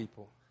those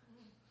people.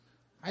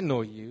 I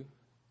know you.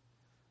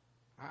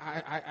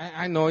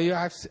 I know you.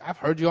 I've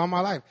heard you all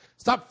my life.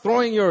 Stop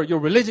throwing your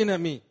religion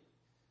at me.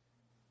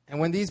 And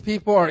when these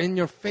people are in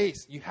your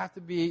face, you have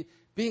to be,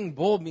 being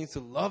bold means to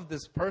love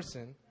this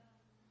person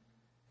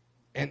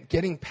and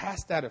getting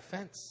past that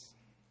offense.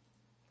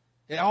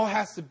 It all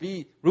has to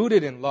be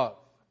rooted in love.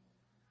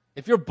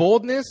 If your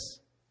boldness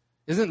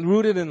isn't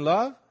rooted in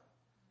love,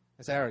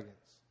 it's arrogance.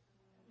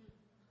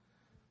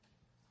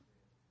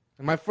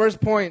 And my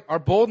first point, our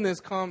boldness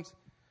comes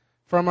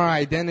from our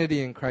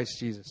identity in Christ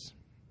Jesus.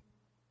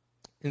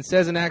 It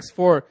says in Acts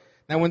 4,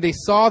 that when they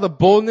saw the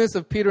boldness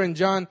of Peter and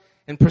John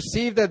and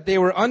perceived that they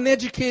were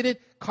uneducated,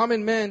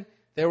 common men,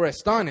 they were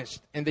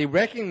astonished, and they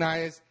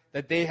recognized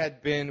that they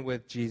had been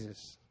with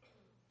Jesus.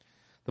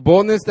 The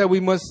boldness that we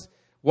must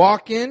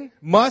walk in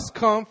must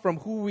come from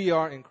who we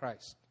are in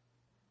Christ.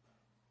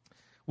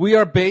 We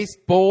are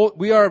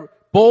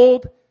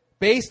bold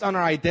based on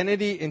our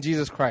identity in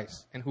Jesus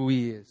Christ and who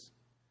He is.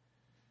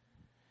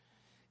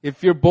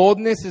 If your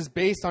boldness is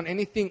based on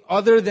anything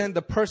other than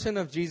the person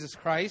of Jesus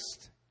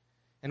Christ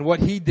and what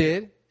He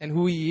did and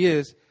who He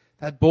is,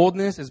 that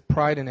boldness is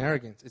pride and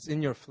arrogance. It's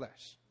in your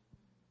flesh.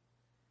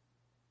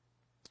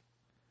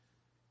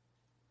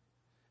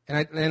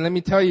 And let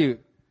me tell you,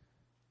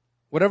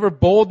 whatever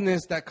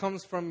boldness that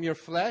comes from your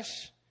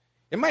flesh,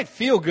 it might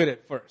feel good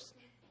at first.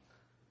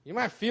 You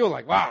might feel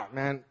like, wow,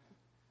 man,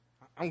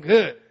 I'm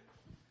good.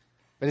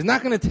 But it's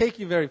not going to take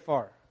you very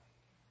far.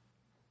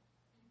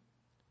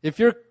 If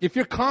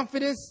your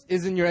confidence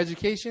is in your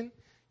education,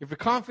 if your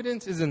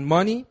confidence is in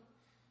money,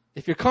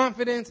 if your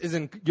confidence is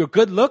in your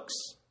good looks,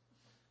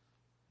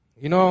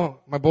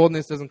 my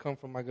boldness doesn't come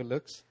from my good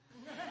looks.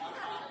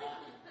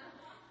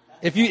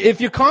 If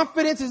your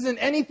confidence is in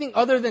anything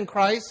other than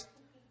Christ,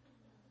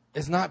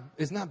 it's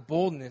not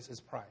boldness,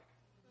 it's pride.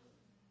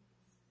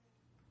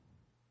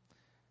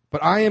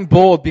 But I am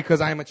bold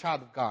because I am a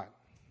child of God.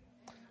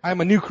 I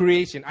am a new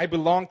creation. I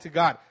belong to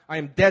God. I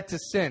am dead to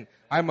sin.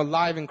 I am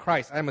alive in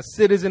Christ. I am a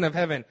citizen of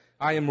heaven.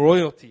 I am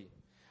royalty.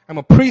 I'm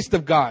a priest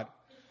of God.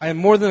 I am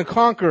more than a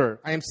conqueror.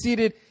 I am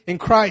seated in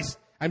Christ.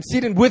 I'm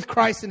seated with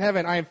Christ in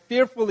heaven. I am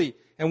fearfully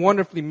and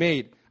wonderfully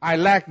made. I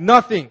lack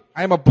nothing.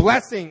 I am a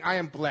blessing. I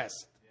am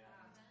blessed.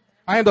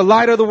 I am the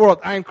light of the world.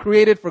 I am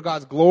created for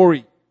God's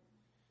glory.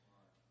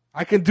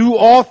 I can do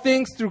all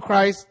things through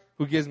Christ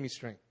who gives me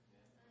strength.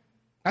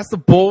 That's the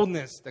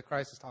boldness that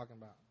Christ is talking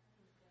about.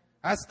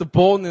 That's the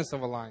boldness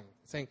of a lion.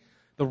 Saying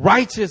the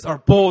righteous are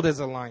bold as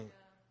a lion.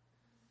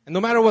 And no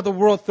matter what the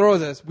world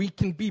throws at us, we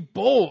can be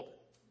bold.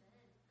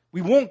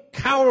 We won't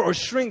cower or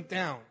shrink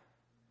down.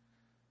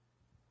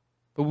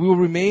 But we will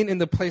remain in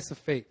the place of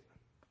faith.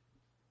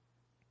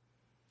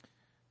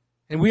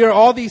 And we are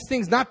all these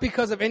things not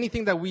because of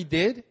anything that we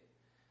did,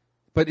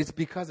 but it's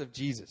because of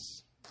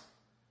Jesus.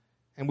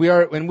 And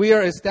when we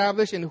are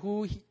established in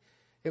who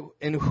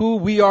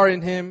we are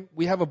in Him,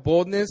 we have a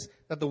boldness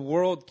that the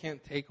world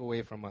can't take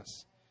away from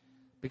us.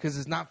 Because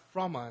it's not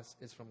from us,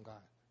 it's from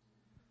God.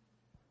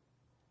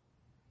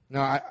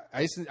 Now,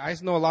 I used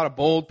to know a lot of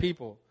bold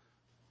people.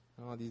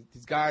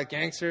 These guys,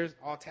 gangsters,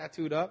 all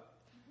tattooed up.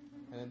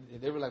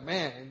 And they were like,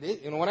 man,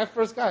 and when I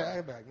first got it,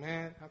 I'd be like,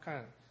 man, I'm kind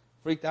of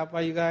freaked out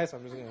by you guys.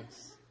 I'm just going to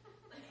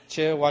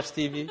chill, watch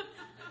TV.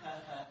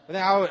 But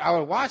then I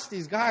would watch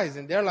these guys,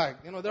 and they're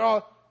like, they're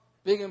all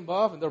big and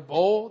buff, and they're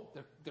bold.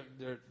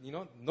 They're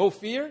no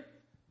fear.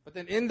 But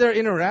then in their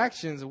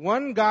interactions,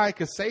 one guy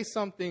could say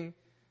something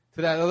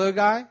to that other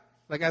guy,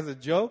 like as a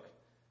joke,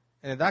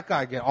 and that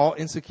guy get all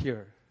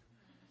insecure.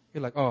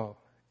 You're like, oh.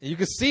 And you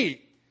can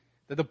see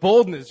that the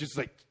boldness just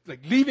like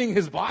leaving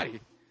his body.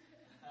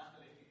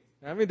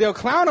 I mean, they'll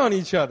clown on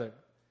each other.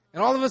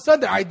 And all of a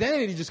sudden, their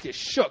identity just gets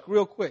shook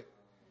real quick.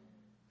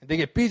 And they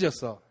get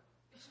pijaso.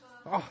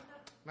 Oh,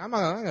 I'm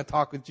not going to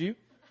talk with you.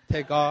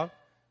 Take off.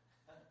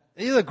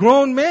 He's a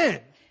grown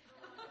man.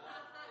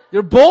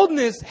 Your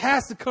boldness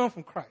has to come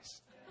from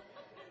Christ.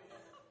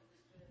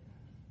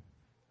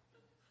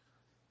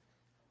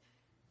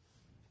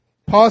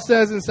 Paul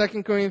says in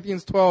 2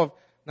 Corinthians 12,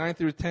 9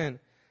 through 10,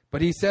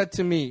 but he said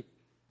to me,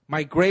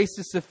 my grace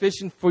is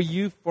sufficient for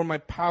you, for my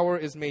power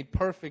is made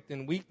perfect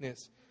in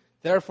weakness.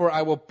 Therefore,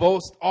 I will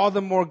boast all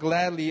the more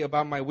gladly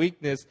about my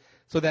weakness,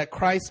 so that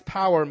Christ's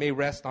power may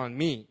rest on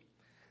me.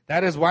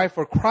 That is why,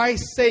 for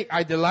Christ's sake,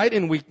 I delight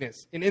in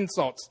weakness, in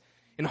insults,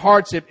 in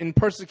hardship, in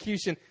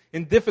persecution,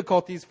 in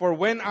difficulties. For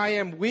when I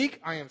am weak,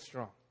 I am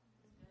strong.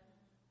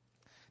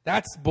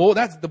 That's bold.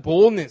 That's the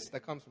boldness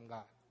that comes from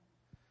God.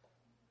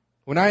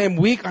 When I am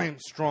weak, I am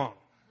strong.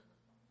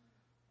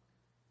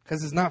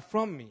 Because it's not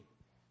from me.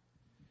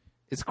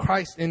 It's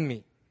Christ in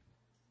me.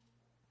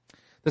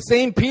 The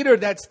same Peter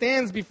that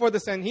stands before the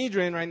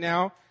Sanhedrin right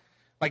now,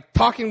 like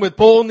talking with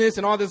boldness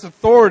and all this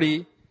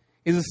authority,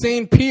 is the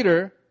same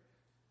Peter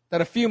that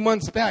a few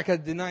months back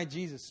had denied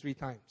Jesus 3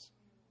 times.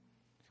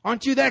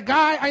 Aren't you that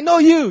guy? I know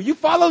you. You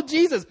follow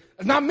Jesus.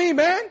 It's not me,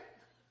 man.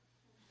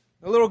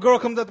 The little girl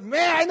comes up,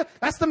 man, I know.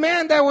 That's the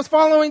man that was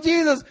following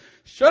Jesus.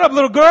 Shut up,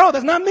 little girl.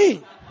 That's not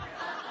me.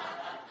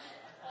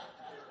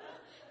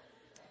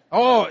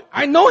 Oh,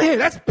 I know him.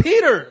 That's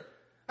Peter.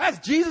 That's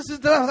Jesus'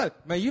 dad.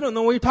 Man, you don't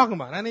know what you're talking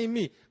about. That ain't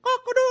me.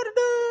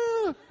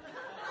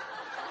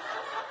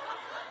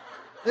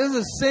 This is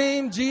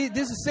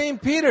the same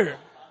Peter.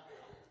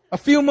 A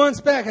few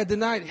months back had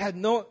denied, had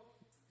no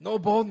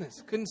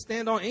boldness, couldn't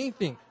stand on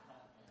anything.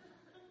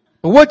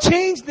 But what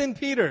changed in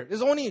Peter?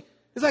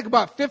 It's like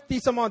about 50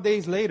 some odd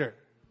days later.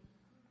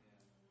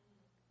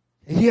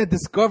 He had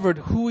discovered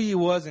who he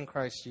was in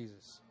Christ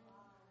Jesus.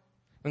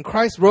 When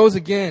Christ rose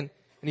again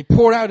and he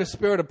poured out his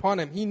Spirit upon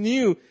him, he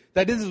knew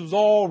that this was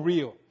all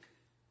real.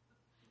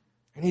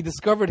 And he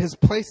discovered his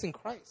place in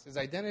Christ, his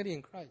identity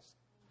in Christ.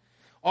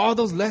 All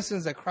those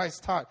lessons that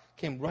Christ taught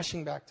came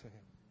rushing back to him.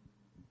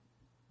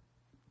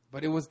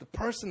 But it was the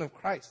person of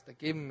Christ that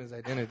gave him his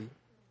identity.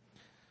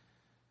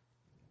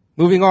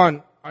 Moving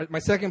on, my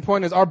second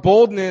point is our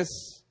boldness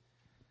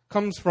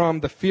comes from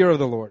the fear of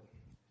the Lord.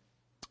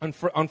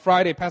 On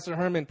Friday, Pastor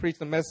Herman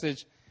preached a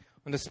message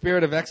on the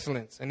spirit of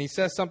excellence. And he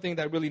says something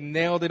that really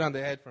nailed it on the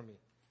head for me.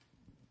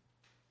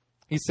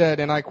 He said,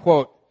 and I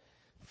quote,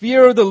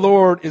 "Fear of the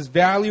Lord is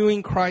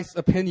valuing Christ's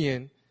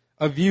opinion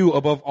of you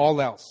above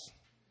all else.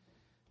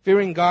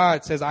 Fearing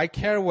God says, I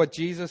care what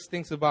Jesus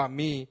thinks about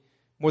me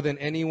more than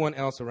anyone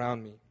else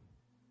around me.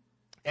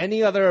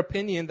 Any other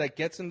opinion that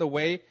gets in the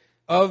way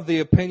of the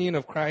opinion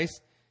of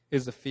Christ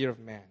is the fear of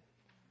man."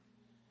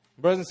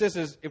 Brothers and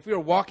sisters, if we are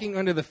walking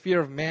under the fear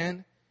of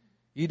man,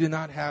 you do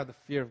not have the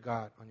fear of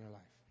God on your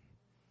life.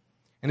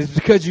 And it's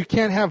because you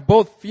can't have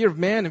both fear of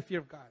man and fear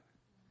of God.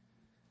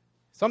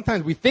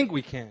 Sometimes we think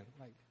we can.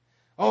 Like,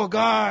 oh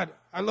God,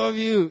 I love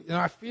you.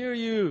 I fear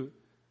you.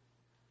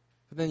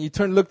 But then you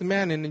turn to look at the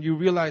man and then you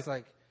realize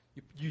like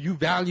you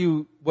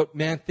value what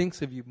man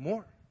thinks of you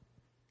more.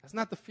 That's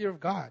not the fear of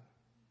God.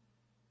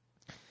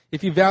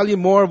 If you value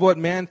more of what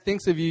man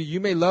thinks of you, you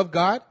may love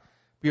God,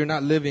 but you're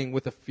not living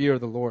with the fear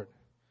of the Lord.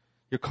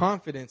 Your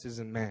confidence is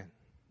in man.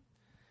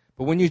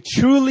 But when you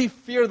truly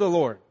fear the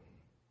Lord,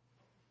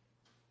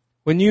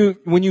 when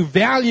you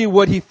value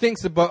what he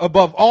thinks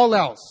above all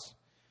else,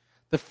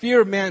 the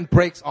fear of man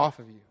breaks off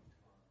of you.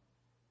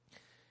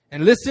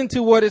 And listen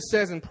to what it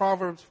says in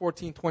Proverbs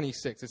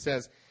 14:26. It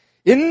says,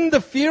 "In the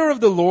fear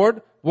of the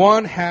Lord,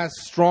 one has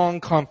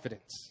strong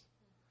confidence."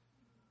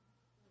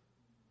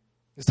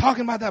 It's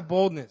talking about that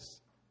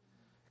boldness.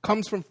 It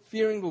comes from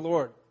fearing the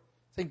Lord.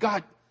 Saying,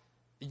 God,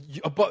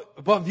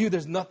 above you,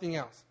 there's nothing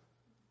else.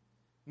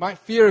 My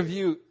fear of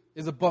you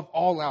is above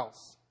all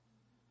else.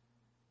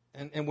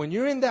 And when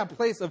you're in that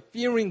place of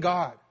fearing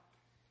God,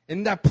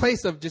 in that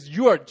place of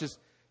you are just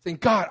saying,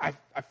 God,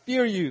 I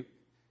fear you.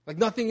 Like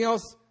nothing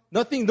else,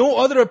 no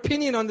other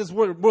opinion on this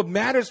world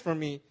matters for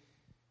me.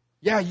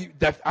 Yeah,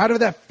 out of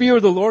that fear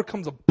of the Lord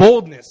comes a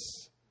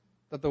boldness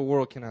that the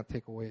world cannot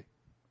take away.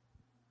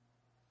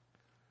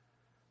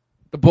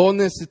 The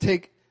boldness to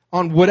take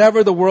on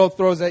whatever the world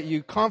throws at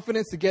you.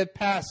 Confidence to get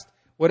past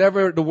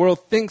whatever the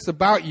world thinks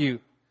about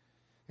you.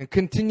 And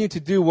continue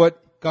to do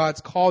what God's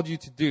called you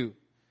to do,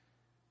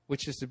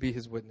 which is to be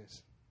his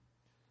witness.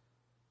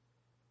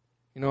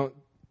 The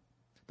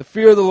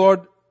fear of the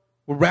Lord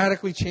will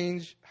radically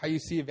change how you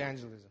see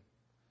evangelism.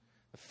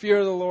 The fear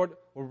of the Lord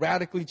will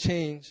radically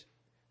change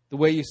the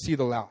way you see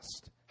the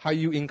lost, how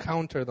you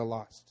encounter the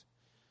lost.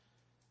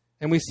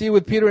 And we see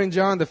with Peter and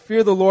John, the fear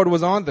of the Lord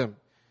was on them.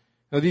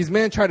 These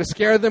men tried to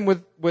scare them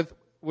with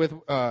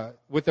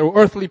their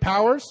earthly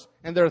powers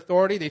and their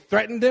authority. They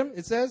threatened them,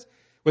 it says,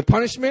 with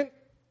punishment.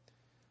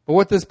 But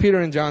what does Peter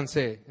and John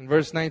say? In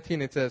verse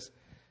 19 it says,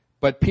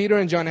 "But Peter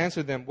and John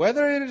answered them,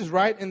 'Whether it is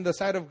right in the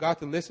sight of God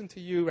to listen to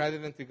you rather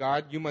than to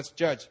God, you must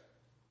judge.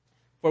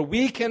 For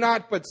we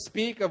cannot but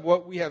speak of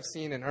what we have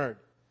seen and heard.'"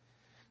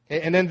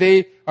 Okay, and then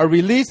they are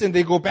released and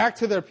they go back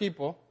to their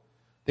people.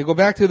 They go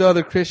back to the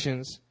other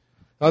Christians,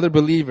 the other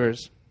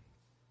believers.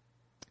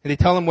 And they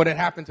tell them what had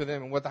happened to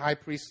them and what the high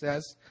priest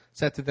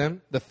said to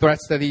them, the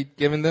threats that he'd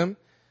given them.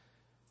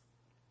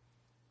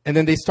 And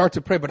then they start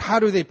to pray. But how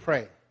do they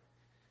pray?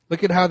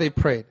 Look at how they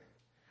prayed.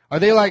 Are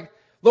they like,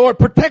 "Lord,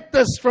 protect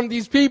us from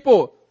these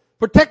people.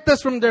 Protect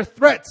us from their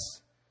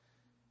threats.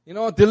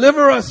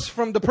 Deliver us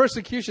from the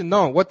persecution"?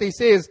 No, what they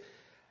say is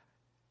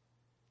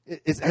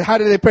how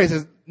do they pray? It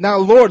says, "Now,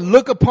 Lord,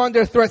 look upon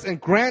their threats and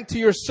grant to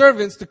your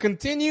servants to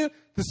continue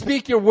to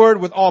speak your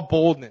word with all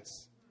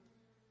boldness."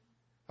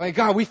 Like,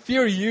 God, we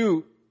fear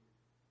you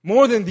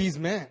more than these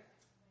men.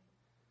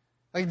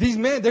 Like, these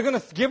men, they're going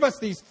to give us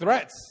these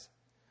threats.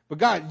 But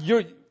God,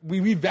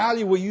 we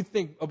value what you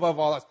think above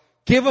all else.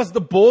 Give us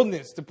the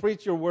boldness to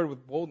preach your word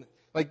with boldness.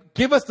 Like,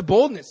 give us the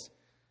boldness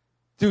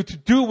to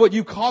do what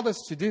you called us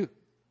to do.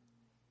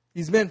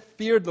 These men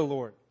feared the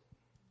Lord.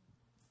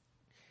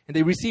 And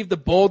they received the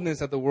boldness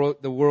that the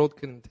world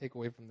couldn't take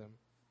away from them.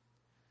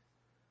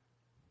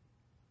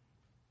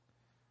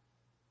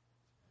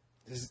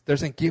 They're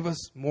saying, give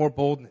us more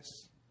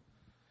boldness.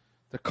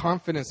 Their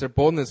confidence, their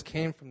boldness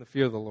came from the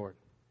fear of the Lord.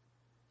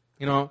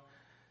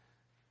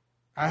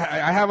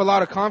 I have a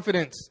lot of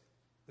confidence.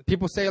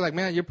 People say, like,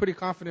 man, you're pretty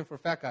confident for a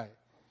fat guy.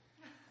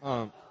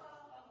 And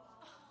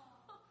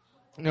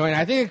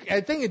I think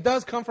it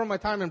does come from my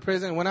time in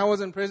prison. When I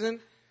was in prison,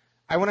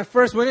 when I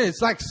first went in,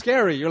 it's like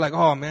scary. You're like,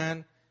 oh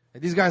man,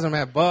 these guys are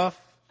mad buff.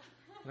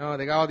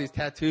 They got all these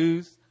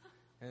tattoos.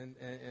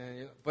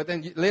 But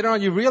then later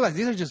on, you realize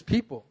these are just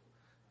people.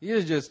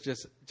 These are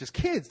just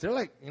kids. They're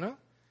like,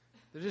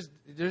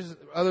 there's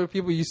other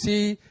people you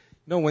see.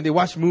 When they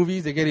watch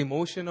movies, they get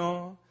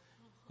emotional.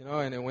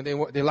 And when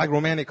they like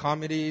romantic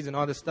comedies and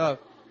all this stuff.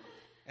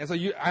 And so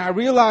I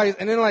realized,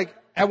 and then like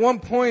at one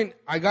point,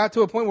 I got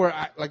to a point where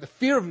the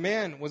fear of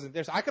man wasn't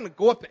there. So I couldn't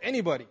go up to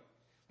anybody.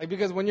 Like,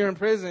 because when you're in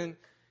prison,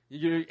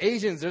 you're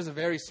Asians, there's a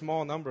very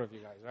small number of you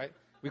guys, right?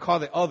 We call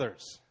the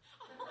others.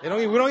 We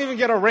don't even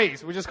get a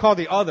race. We just call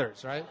the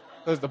others, right?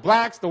 There's the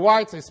blacks, the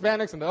whites, the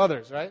Hispanics, and the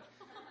others, right?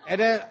 And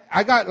then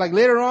I got, like,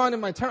 later on in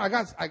my term,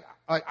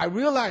 I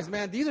realized,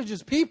 man, these are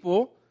just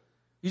people.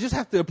 You just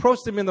have to approach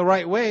them in the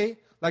right way,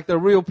 like they're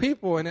real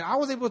people. And then I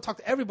was able to talk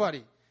to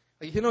everybody.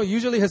 Like,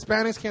 usually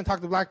Hispanics can't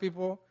talk to black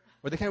people,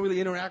 or they can't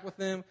really interact with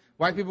them.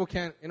 White people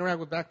can't interact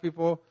with black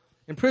people.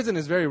 In prison,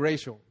 it's very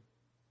racial.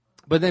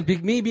 But then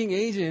me being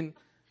Asian,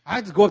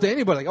 I just go up to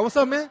anybody, like, oh, what's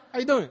up, man? How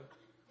you doing?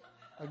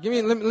 Like,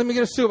 let me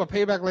get a soup. I'll pay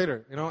you back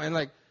later. And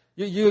like,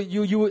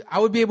 I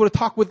would be able to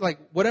talk with like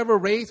whatever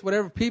race,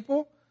 whatever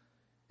people.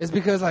 It's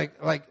because like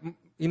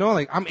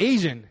I'm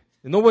Asian.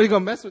 And nobody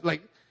gonna mess with,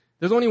 like,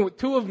 there's only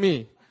two of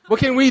me. What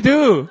can we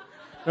do?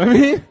 I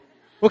mean,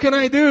 what can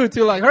I do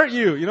to like hurt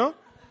you?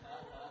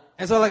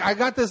 And so like I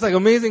got this like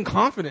amazing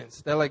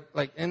confidence that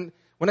and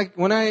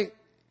when I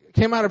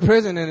came out of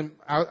prison and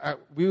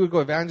we would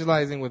go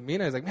evangelizing with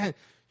Mina, it's like, man,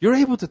 you're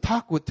able to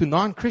talk to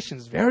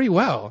non-Christians very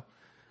well.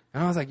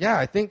 And I was like, yeah,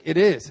 I think it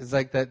is. It's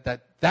like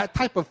that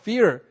type of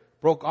fear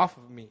broke off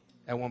of me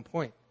at one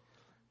point.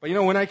 But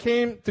when I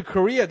came to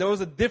Korea, there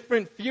was a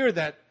different fear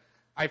that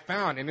I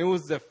found, and it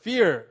was the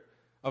fear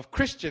of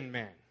Christian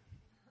man.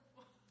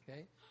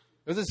 Okay?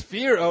 There was this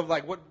fear of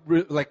like what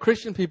like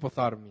Christian people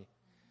thought of me.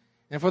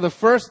 And for the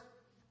first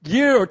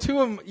year or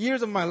 2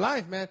 years of my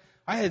life, man,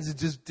 I had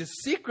just this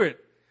secret.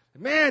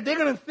 Man, they're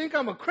going to think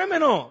I'm a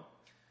criminal.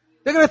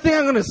 They're going to think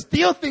I'm going to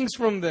steal things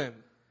from them.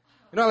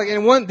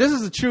 This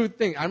is a true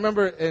thing. I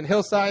remember in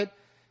Hillside,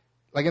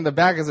 like in the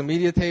back is a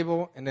media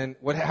table, and then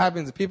what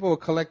happens is people will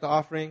collect the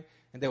offering,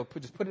 and they will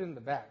just put it in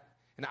the back.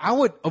 And I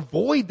would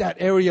avoid that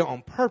area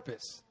on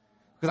purpose,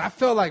 because I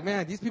felt like,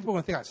 man, these people are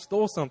going to think I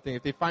stole something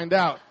if they find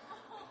out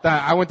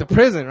that I went to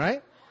prison,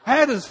 right? I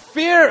had this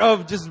fear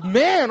of just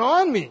man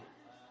on me.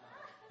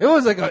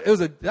 That's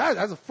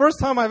the first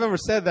time I've ever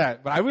said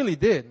that, but I really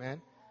did,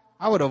 man.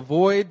 I would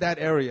avoid that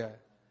area.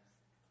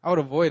 I would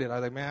avoid it. I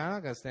was like, man, I'm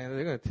not going to stand there.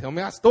 They're going to tell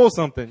me I stole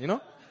something,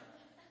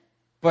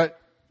 But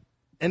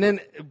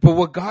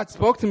what God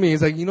spoke to me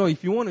is like,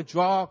 if you want to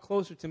draw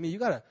closer to me, you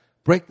got to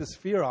break this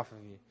fear off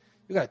of you.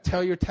 You got to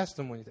tell your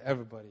testimony to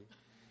everybody.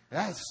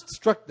 And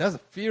that's a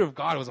fear of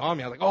God was on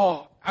me. I was like,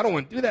 oh, I don't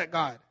want to do that,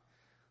 God.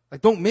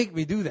 Like, don't make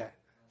me do that.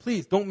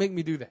 Please, don't make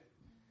me do that.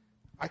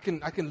 I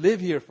can live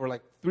here for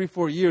like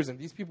 3-4 years, and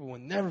these people will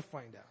never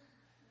find out.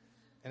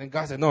 And then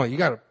God said, no, you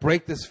got to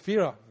break this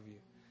fear off of you.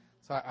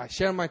 So I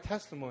share my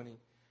testimony.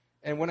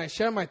 And when I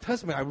share my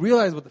testimony, I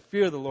realized what the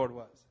fear of the Lord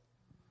was.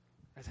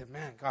 I said,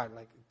 man, God,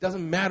 like, it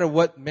doesn't matter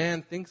what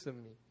man thinks of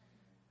me.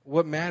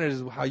 What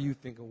matters is how you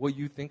think of what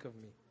you think of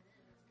me.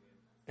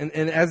 And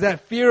as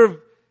that fear of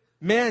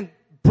man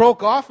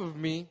broke off of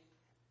me,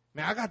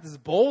 man, I got this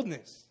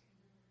boldness.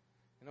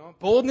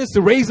 Boldness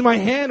to raise my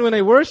hand when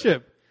I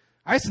worship.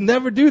 I used to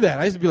never do that.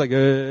 I used to be like,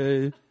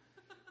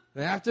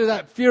 And after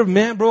that fear of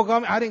man broke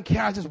off me, I didn't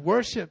care. I just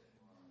worshiped.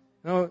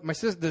 My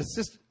sister,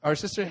 our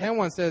sister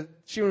Henwan said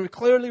she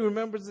clearly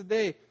remembers the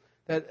day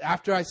that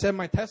after I said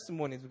my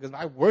testimonies, because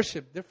I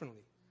worship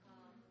differently.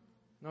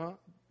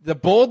 The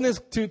boldness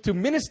to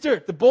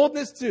minister, the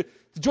boldness to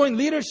join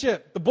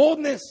leadership, the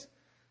boldness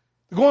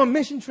to go on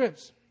mission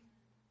trips,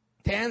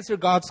 to answer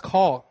God's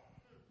call.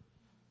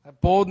 That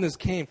boldness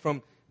came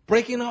from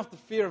breaking off the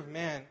fear of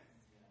man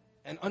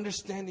and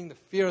understanding the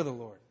fear of the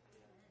Lord.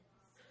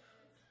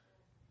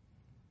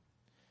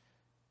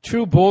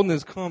 True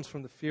boldness comes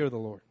from the fear of the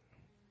Lord.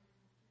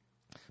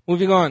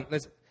 Moving on,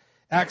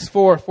 Acts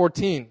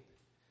 4:14.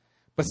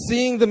 But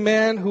seeing the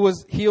man who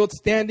was healed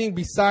standing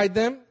beside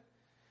them,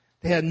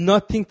 they had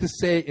nothing to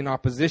say in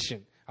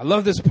opposition. I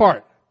love this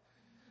part.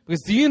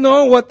 Because do you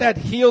know what that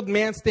healed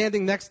man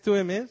standing next to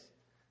him is?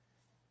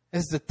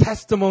 It's a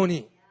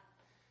testimony.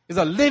 It's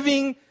a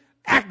living,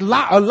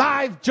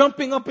 alive,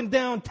 jumping up and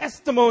down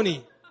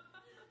testimony.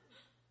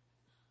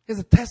 It's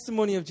a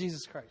testimony of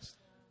Jesus Christ.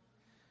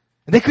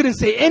 And they couldn't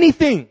say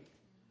anything.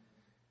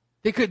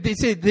 They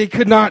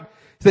could not,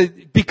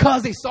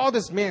 because they saw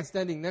this man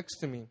standing next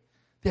to me,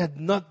 they have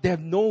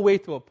no way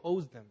to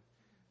oppose them.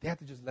 They have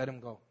to just let him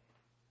go.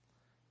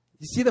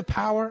 You see the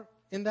power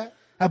in that?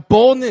 A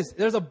boldness.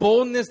 There's a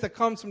boldness that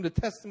comes from the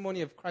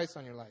testimony of Christ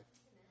on your life.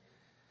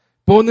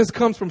 Boldness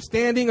comes from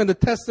standing on the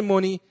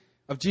testimony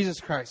of Jesus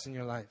Christ in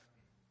your life.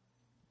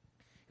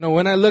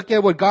 When I look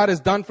at what God has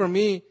done for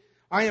me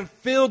I am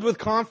filled with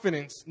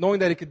confidence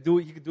knowing that He could do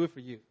it for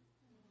you.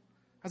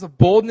 That's a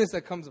boldness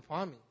that comes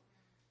upon me.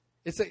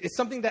 It's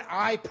something that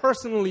I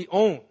personally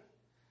own.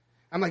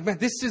 I'm like, man,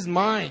 this is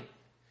mine.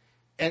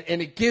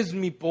 And it gives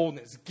me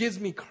boldness. It gives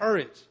me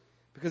courage.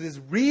 Because it's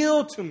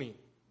real to me.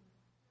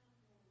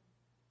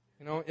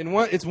 You know,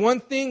 it's one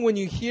thing when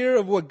you hear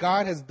of what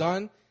God has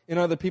done in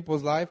other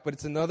people's life, but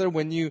it's another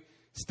when you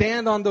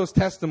stand on those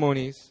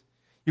testimonies,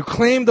 you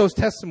claim those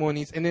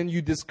testimonies, and then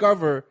you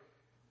discover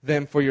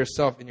them for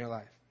yourself in your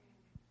life.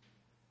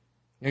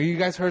 Now, you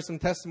guys heard some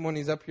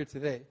testimonies up here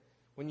today.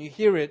 When you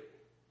hear it,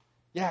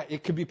 yeah,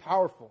 it could be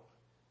powerful.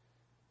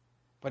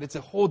 But it's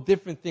a whole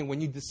different thing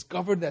when you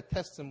discover that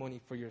testimony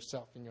for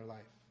yourself in your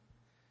life.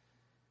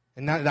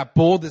 And now that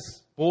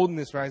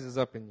boldness rises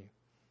up in you.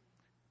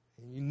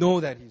 And you know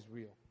that He's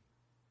real.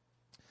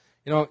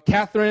 You know,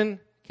 Catherine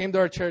came to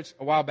our church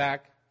a while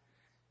back.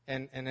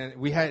 And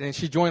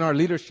she joined our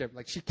leadership.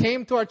 Like, she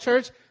came to our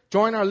church,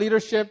 joined our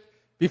leadership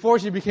before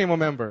she became a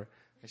member.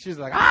 And she's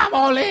like, I'm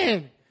all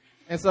in.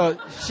 And so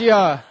she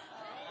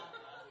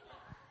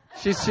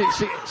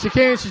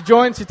came, she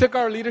joined, she took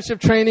our leadership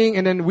training,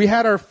 and then we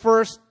had our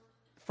first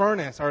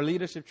furnace, our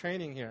leadership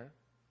training here.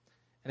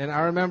 And then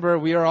I remember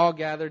we were all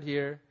gathered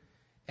here,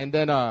 and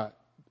then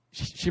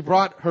she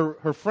brought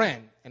her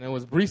friend, and it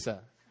was Brisa.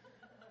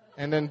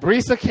 And then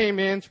Brisa came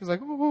in, she was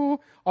like, oh,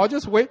 I'll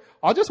just wait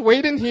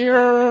in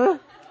here.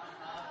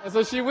 And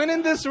so she went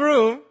in this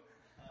room,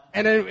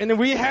 and then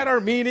we had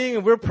our meeting,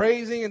 and we're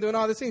praising and doing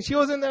all these things. She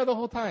was in there the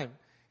whole time.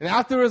 And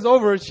after it was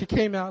over, she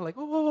came out like,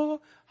 oh,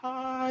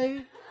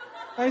 hi.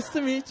 Nice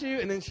to meet you.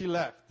 And then she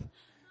left.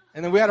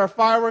 And then we had our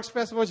fireworks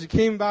festival. She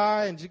came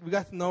by and we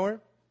got to know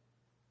her.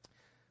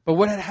 But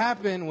what had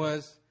happened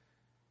was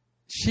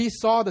she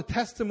saw the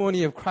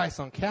testimony of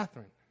Christ on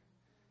Catherine.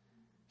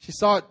 She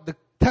saw the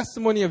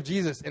testimony of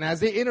Jesus. And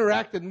as they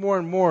interacted more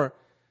and more,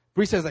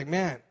 Brisa was like,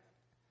 man,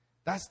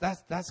 that's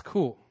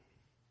cool.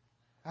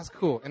 That's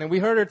cool. And then we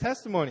heard her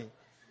testimony.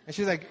 And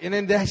she's like, and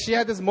then she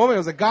had this moment. It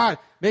was like, God,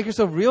 make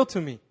yourself real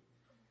to me.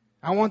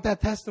 I want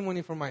that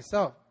testimony for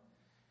myself.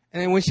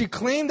 And then when she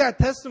claimed that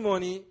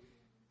testimony,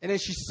 and then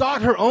she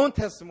sought her own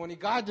testimony,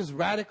 God just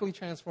radically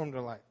transformed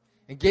her life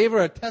and gave her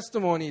a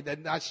testimony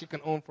that now she can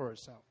own for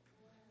herself.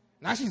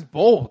 Now she's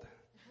bold.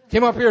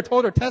 Came up here,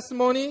 told her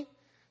testimony.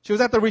 She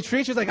was at the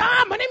retreat. She was like,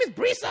 my name is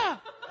Brisa.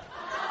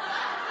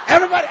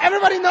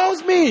 Everybody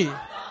knows me.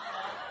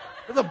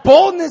 The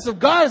boldness of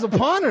God is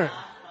upon her.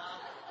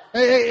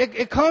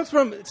 It comes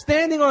from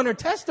standing on her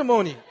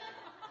testimony.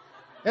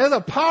 It's a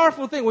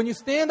powerful thing. When you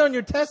stand on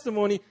your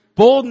testimony,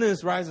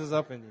 boldness rises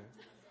up in you.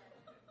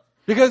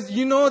 Because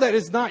you know that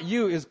it's not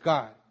you, it's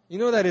God. You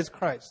know that it's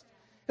Christ.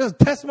 There's a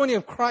testimony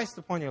of Christ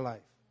upon your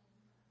life.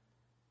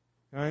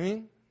 You know what I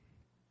mean?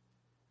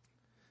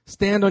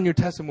 Stand on your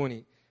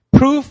testimony.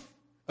 Proof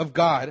of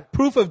God,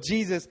 proof of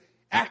Jesus,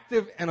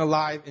 active and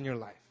alive in your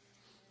life.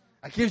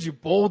 That gives you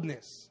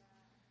boldness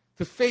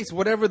to face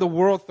whatever the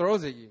world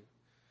throws at you.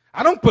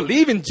 I don't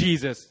believe in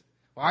Jesus.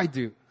 Well, I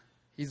do.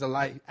 He's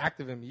alive,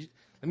 active in me.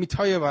 Let me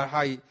tell you about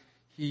how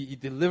he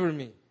delivered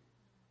me.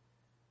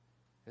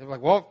 They're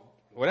like, well,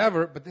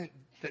 whatever. But then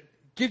that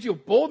gives you a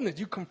boldness.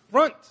 You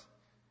confront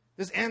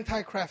this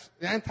antichrist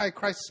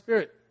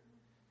spirit.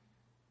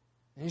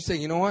 And you say,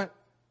 you know what?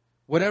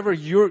 Whatever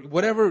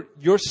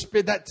your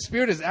spirit, that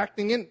spirit is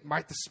acting in,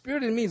 the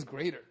spirit in me is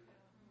greater.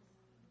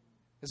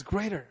 It's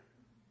greater.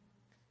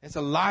 It's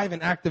alive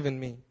and active in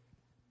me.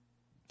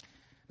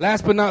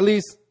 Last but not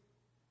least,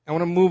 I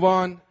want to move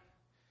on.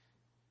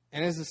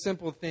 And it's a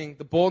simple thing.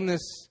 The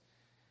boldness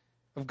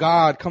of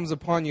God comes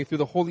upon you through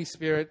the Holy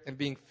Spirit and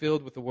being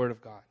filled with the Word of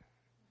God.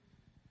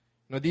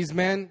 You know, these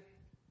men,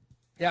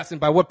 he asked them,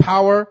 by what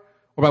power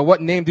or by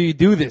what name do you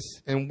do this?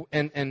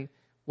 And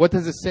what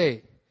does it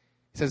say?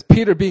 It says,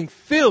 Peter, being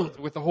filled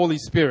with the Holy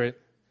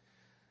Spirit,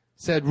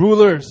 said,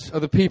 rulers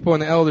of the people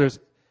and the elders,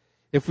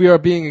 if we are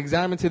being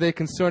examined today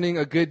concerning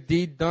a good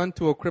deed done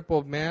to a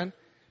crippled man,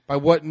 by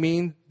what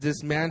means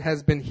this man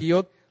has been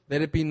healed,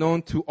 let it be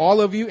known to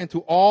all of you and to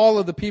all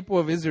of the people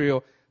of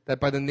Israel that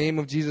by the name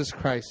of Jesus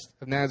Christ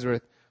of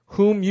Nazareth,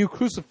 whom you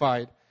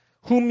crucified,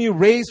 whom you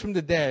raised from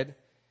the dead,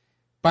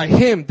 by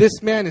him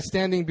this man is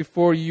standing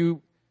before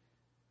you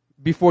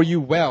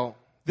well.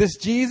 This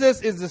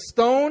Jesus is the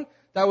stone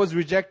that was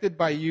rejected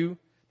by you,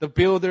 the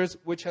builders,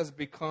 which has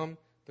become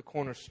the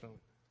cornerstone.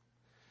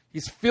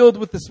 He's filled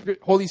with the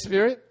Holy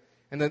Spirit,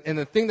 and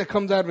the thing that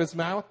comes out of his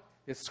mouth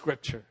is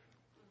Scripture.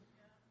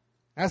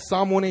 That's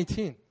Psalm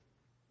 118.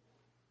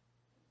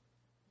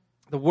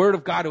 The Word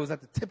of God, it was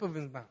at the tip of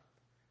his mouth.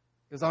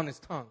 It was on his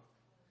tongue.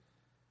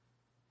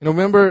 You know,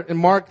 remember in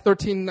Mark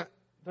 13:9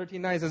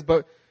 it says,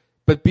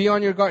 but be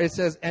on your guard. It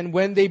says, and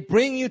when they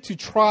bring you to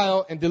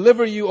trial and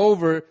deliver you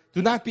over,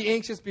 do not be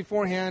anxious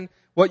beforehand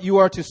what you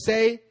are to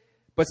say,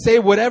 but say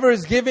whatever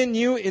is given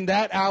you in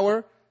that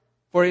hour,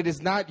 for it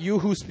is not you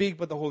who speak,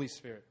 but the Holy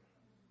Spirit.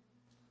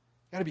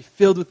 You got to be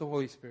filled with the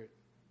Holy Spirit.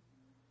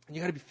 And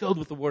you got to be filled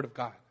with the Word of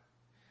God.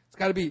 It's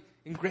got to be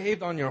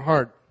engraved on your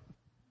heart.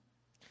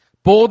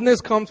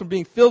 Boldness comes from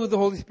being filled with the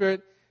Holy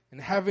Spirit and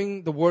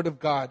having the Word of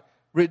God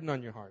written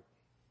on your heart.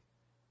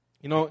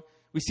 You know,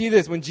 we see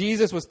this when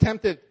Jesus was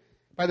tempted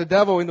by the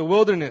devil in the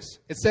wilderness.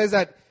 It says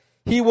that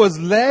he was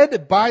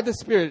led by the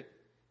Spirit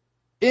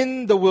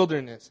in the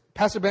wilderness.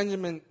 Pastor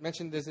Benjamin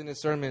mentioned this in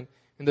his sermon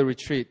in the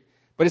retreat.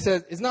 But it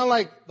says, it's not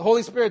like the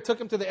Holy Spirit took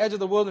him to the edge of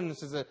the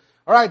wilderness and said,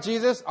 all right,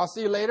 Jesus, I'll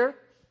see you later.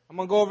 I'm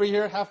going to go over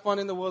here, have fun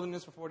in the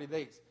wilderness for 40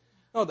 days.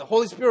 No, the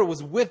Holy Spirit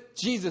was with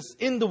Jesus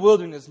in the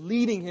wilderness,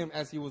 leading him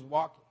as he was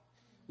walking.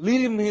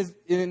 Leading him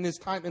in his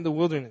time in the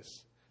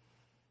wilderness.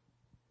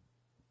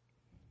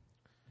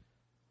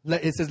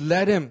 It says,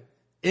 led him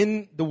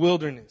in the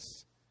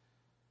wilderness.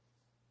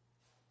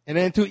 And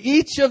then to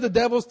each of the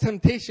devil's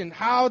temptation,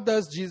 how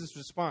does Jesus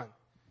respond?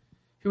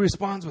 He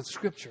responds with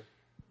Scripture.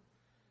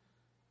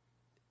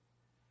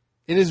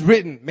 It is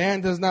written,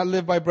 man does not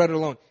live by bread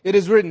alone. It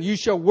is written, you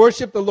shall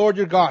worship the Lord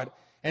your God,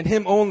 and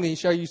him only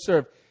shall you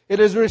serve. It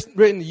is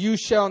written, you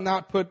shall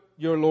not put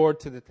your Lord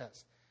to the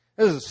test.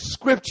 This is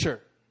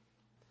Scripture.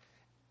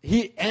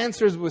 He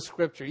answers with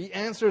Scripture. He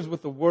answers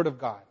with the Word of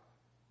God.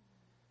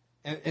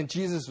 And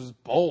Jesus was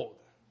bold.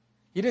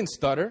 He didn't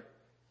stutter.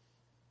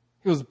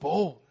 He was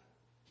bold.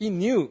 He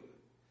knew.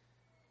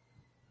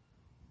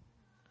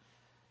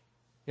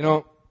 You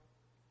know,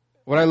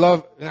 what I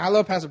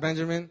love Pastor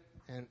Benjamin.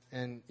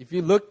 And if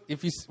you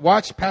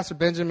watch Pastor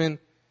Benjamin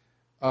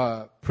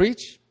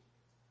preach,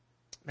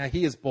 man,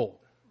 he is bold.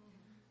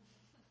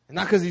 And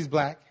not because he's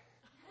black.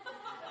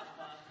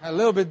 Had a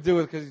little bit to do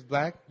with it because he's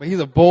black. But he's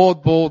a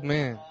bold, bold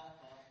man.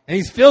 And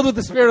he's filled with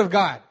the Spirit of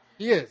God.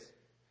 He is.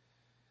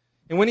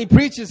 And when he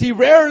preaches, he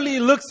rarely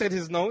looks at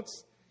his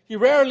notes. He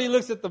rarely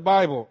looks at the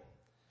Bible.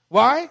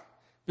 Why?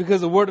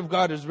 Because the Word of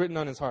God is written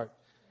on his heart.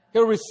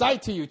 He'll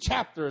recite to you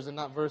chapters and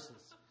not verses.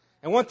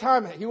 And one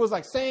time, he was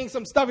like saying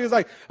some stuff. He was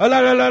like, la, la,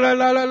 la, la,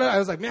 la, la, la. I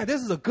was like, man,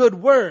 this is a good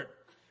word.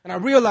 And I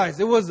realized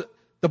it was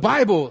the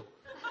Bible.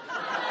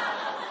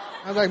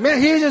 I was like,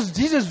 man, he's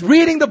just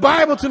reading the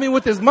Bible to me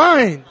with his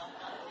mind.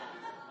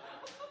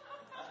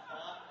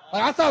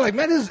 Like, I thought, like,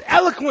 man, this is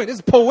eloquent. This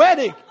is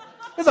poetic.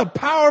 This is a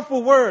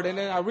powerful word. And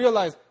then I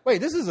realized,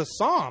 wait, this is a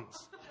Psalms.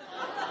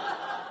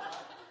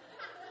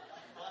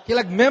 He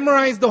like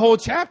memorized the whole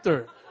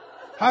chapter.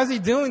 How is he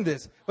doing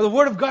this? But the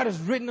Word of God is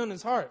written on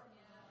his heart.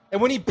 And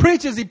when he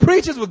preaches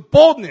with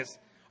boldness.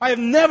 I have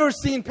never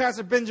seen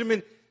Pastor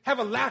Benjamin have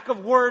a lack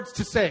of words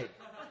to say.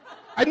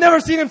 I've never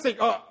seen him say,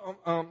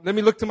 let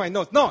me look to my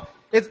notes. No,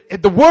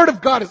 the Word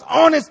of God is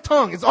on his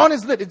tongue. It's on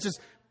his lip. It's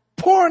just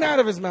pouring out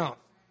of his mouth.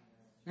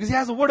 Because he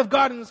has the Word of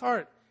God in his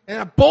heart. And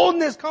that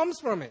boldness comes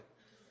from it.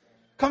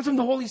 It comes from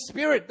the Holy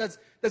Spirit that's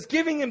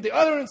giving him the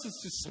utterances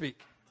to speak.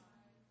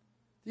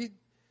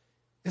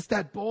 It's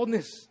that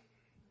boldness.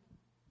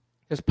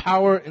 There's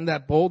power in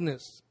that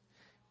boldness.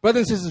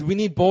 Brothers and sisters, we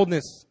need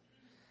boldness.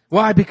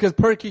 Why? Because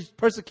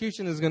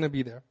persecution is going to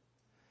be there.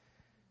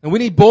 And we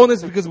need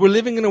boldness because we're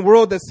living in a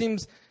world that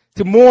seems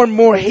to more and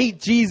more hate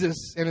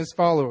Jesus and his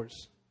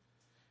followers.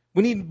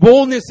 We need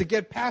boldness to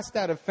get past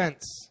that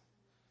offense.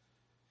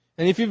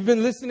 And if you've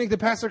been listening to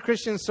Pastor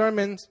Christian's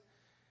sermons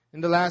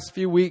in the last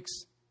few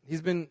weeks,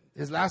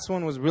 his last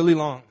one was really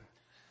long.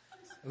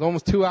 It was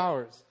almost 2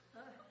 hours.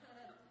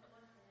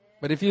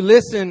 But if you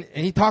listen,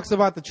 and he talks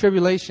about the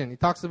tribulation, he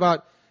talks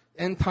about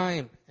end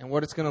time and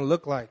what it's going to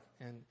look like.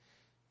 And,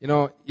 you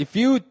know, if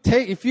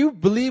you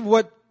believe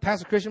what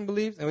Pastor Christian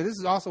believes, and this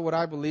is also what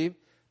I believe,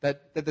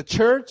 that the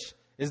church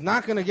is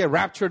not going to get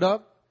raptured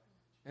up.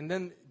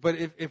 But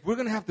if we're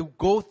going to have to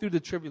go through the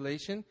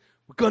tribulation,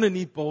 we're going to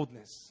need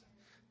boldness.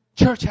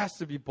 Church has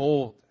to be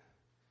bold.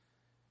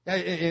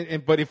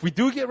 But if we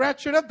do get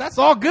raptured up, that's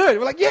all good.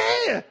 We're like,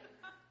 yeah.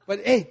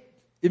 But hey,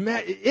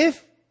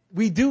 if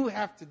we do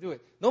have to do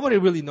it, nobody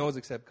really knows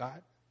except God.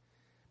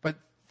 But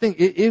think,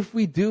 if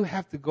we do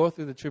have to go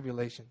through the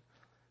tribulation,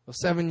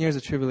 those 7 years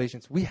of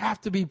tribulations, we have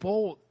to be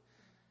bold.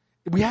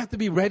 We have to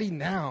be ready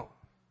now.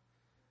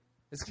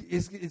 It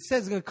says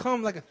it's going to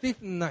come like a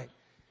thief in the night.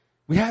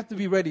 We have to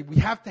be ready. We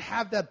have to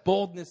have that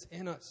boldness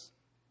in us.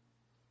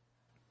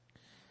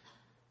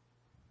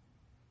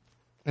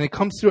 And it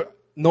comes through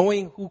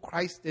knowing who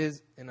Christ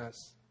is in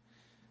us.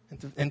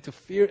 And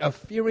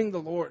fearing the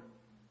Lord.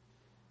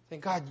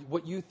 Thank God,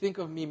 what you think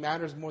of me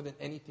matters more than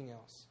anything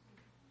else.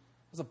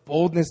 There's a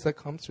boldness that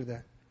comes through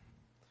that.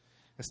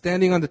 And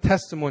standing on the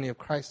testimony of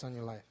Christ on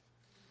your life.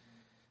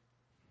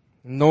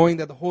 Knowing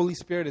that the Holy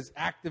Spirit is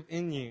active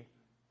in you.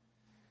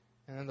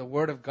 And then the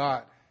Word of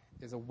God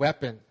is a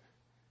weapon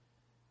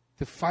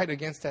to fight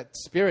against that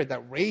spirit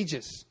that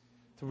rages,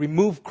 to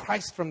remove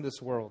Christ from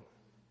this world.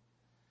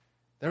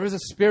 There is a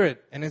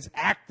spirit, and it's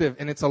active,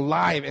 and it's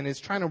alive, and it's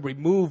trying to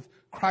remove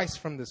Christ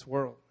from this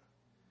world.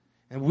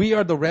 And we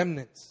are the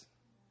remnants.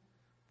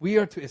 We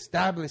are to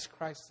establish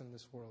Christ in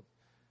this world.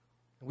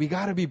 We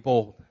got to be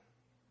bold.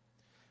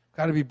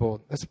 Got to be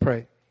bold. Let's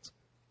pray.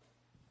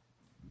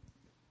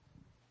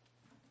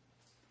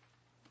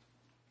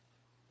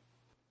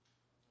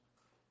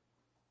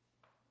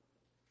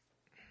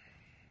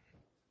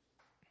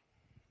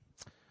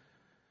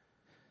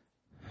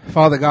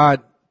 Father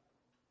God,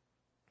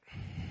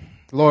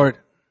 Lord,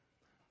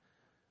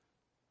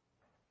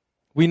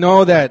 we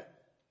know that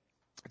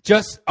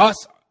just us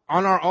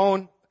on our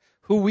own,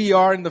 who we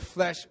are in the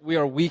flesh, we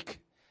are weak.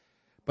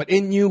 But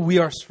in you, we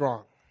are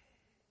strong.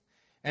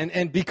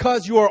 And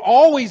because you are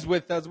always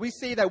with us, we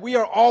say that we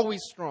are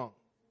always strong.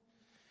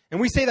 And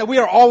we say that we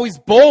are always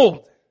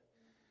bold.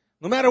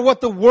 No matter what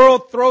the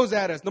world throws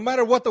at us, no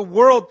matter what the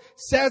world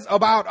says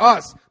about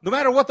us, no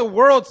matter what the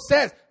world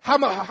says,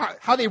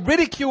 how they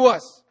ridicule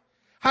us,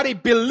 how they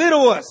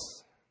belittle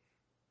us,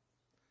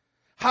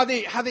 how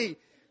they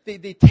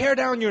tear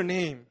down your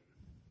name,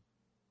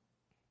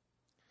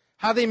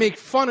 how they make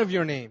fun of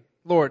your name,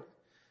 Lord.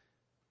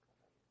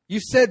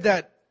 You said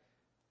that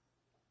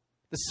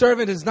the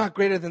servant is not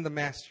greater than the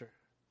master.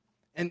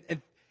 And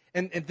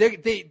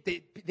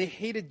they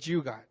hated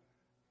you, God.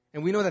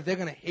 And we know that they're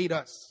going to hate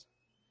us.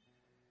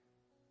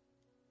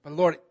 But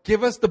Lord,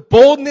 give us the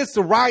boldness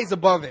to rise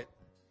above it.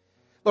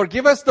 Lord,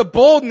 give us the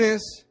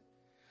boldness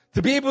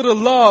to be able to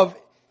love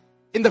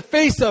in the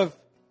face of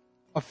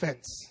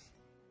offense.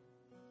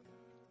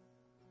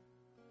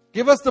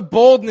 Give us the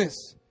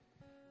boldness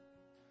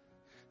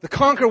to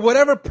conquer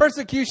whatever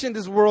persecution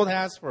this world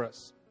has for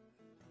us.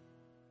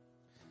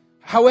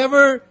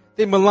 However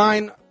they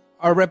malign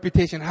our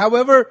reputation,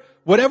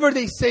 whatever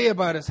they say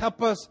about us,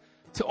 help us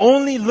to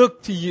only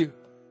look to you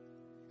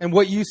and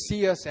what you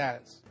see us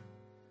as.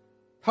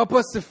 Help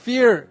us to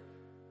fear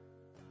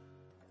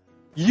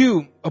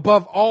you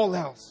above all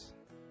else.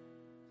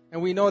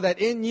 And we know that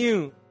in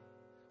you,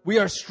 we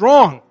are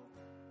strong.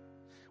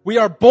 We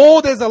are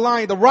bold as a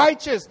lion. The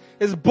righteous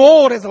is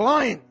bold as a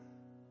lion.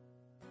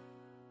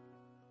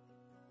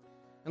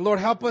 And Lord,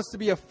 help us to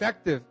be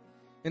effective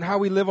in how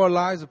we live our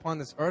lives upon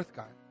this earth,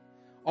 God.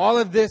 All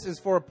of this is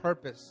for a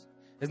purpose.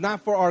 It's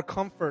not for our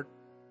comfort.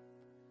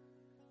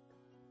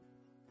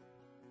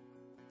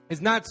 It's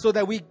not so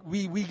that we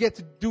get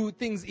to do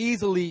things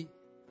easily,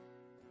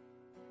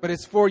 but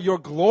it's for your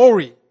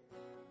glory.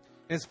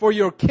 It's for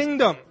your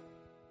kingdom.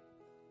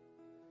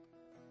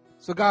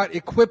 So God,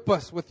 equip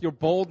us with your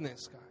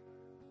boldness, God.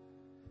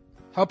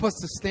 Help us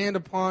to stand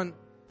upon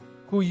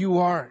who you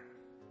are,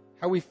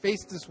 how we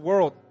face this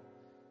world,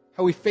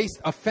 how we face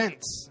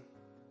offense.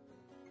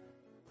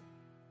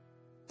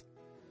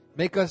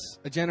 Make us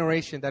a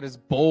generation that is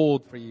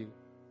bold for you,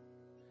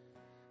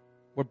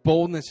 where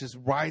boldness just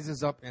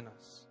rises up in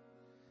us.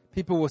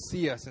 People will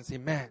see us and say,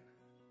 man,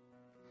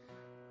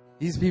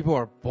 these people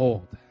are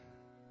bold.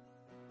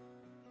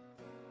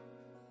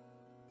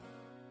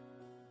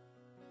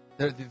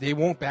 They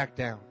won't back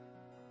down.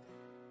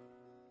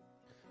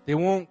 They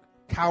won't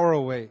cower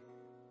away.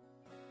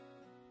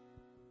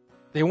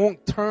 They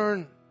won't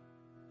turn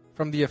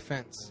from the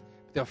offense.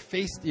 They'll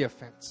face the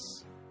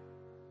offense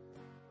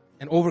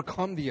and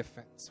overcome the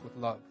offense with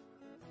love.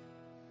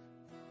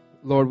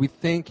 Lord, we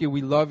thank you.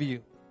 We love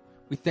you.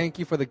 We thank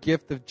you for the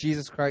gift of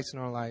Jesus Christ in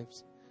our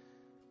lives.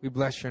 We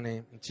bless your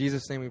name. In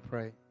Jesus' name we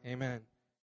pray. Amen.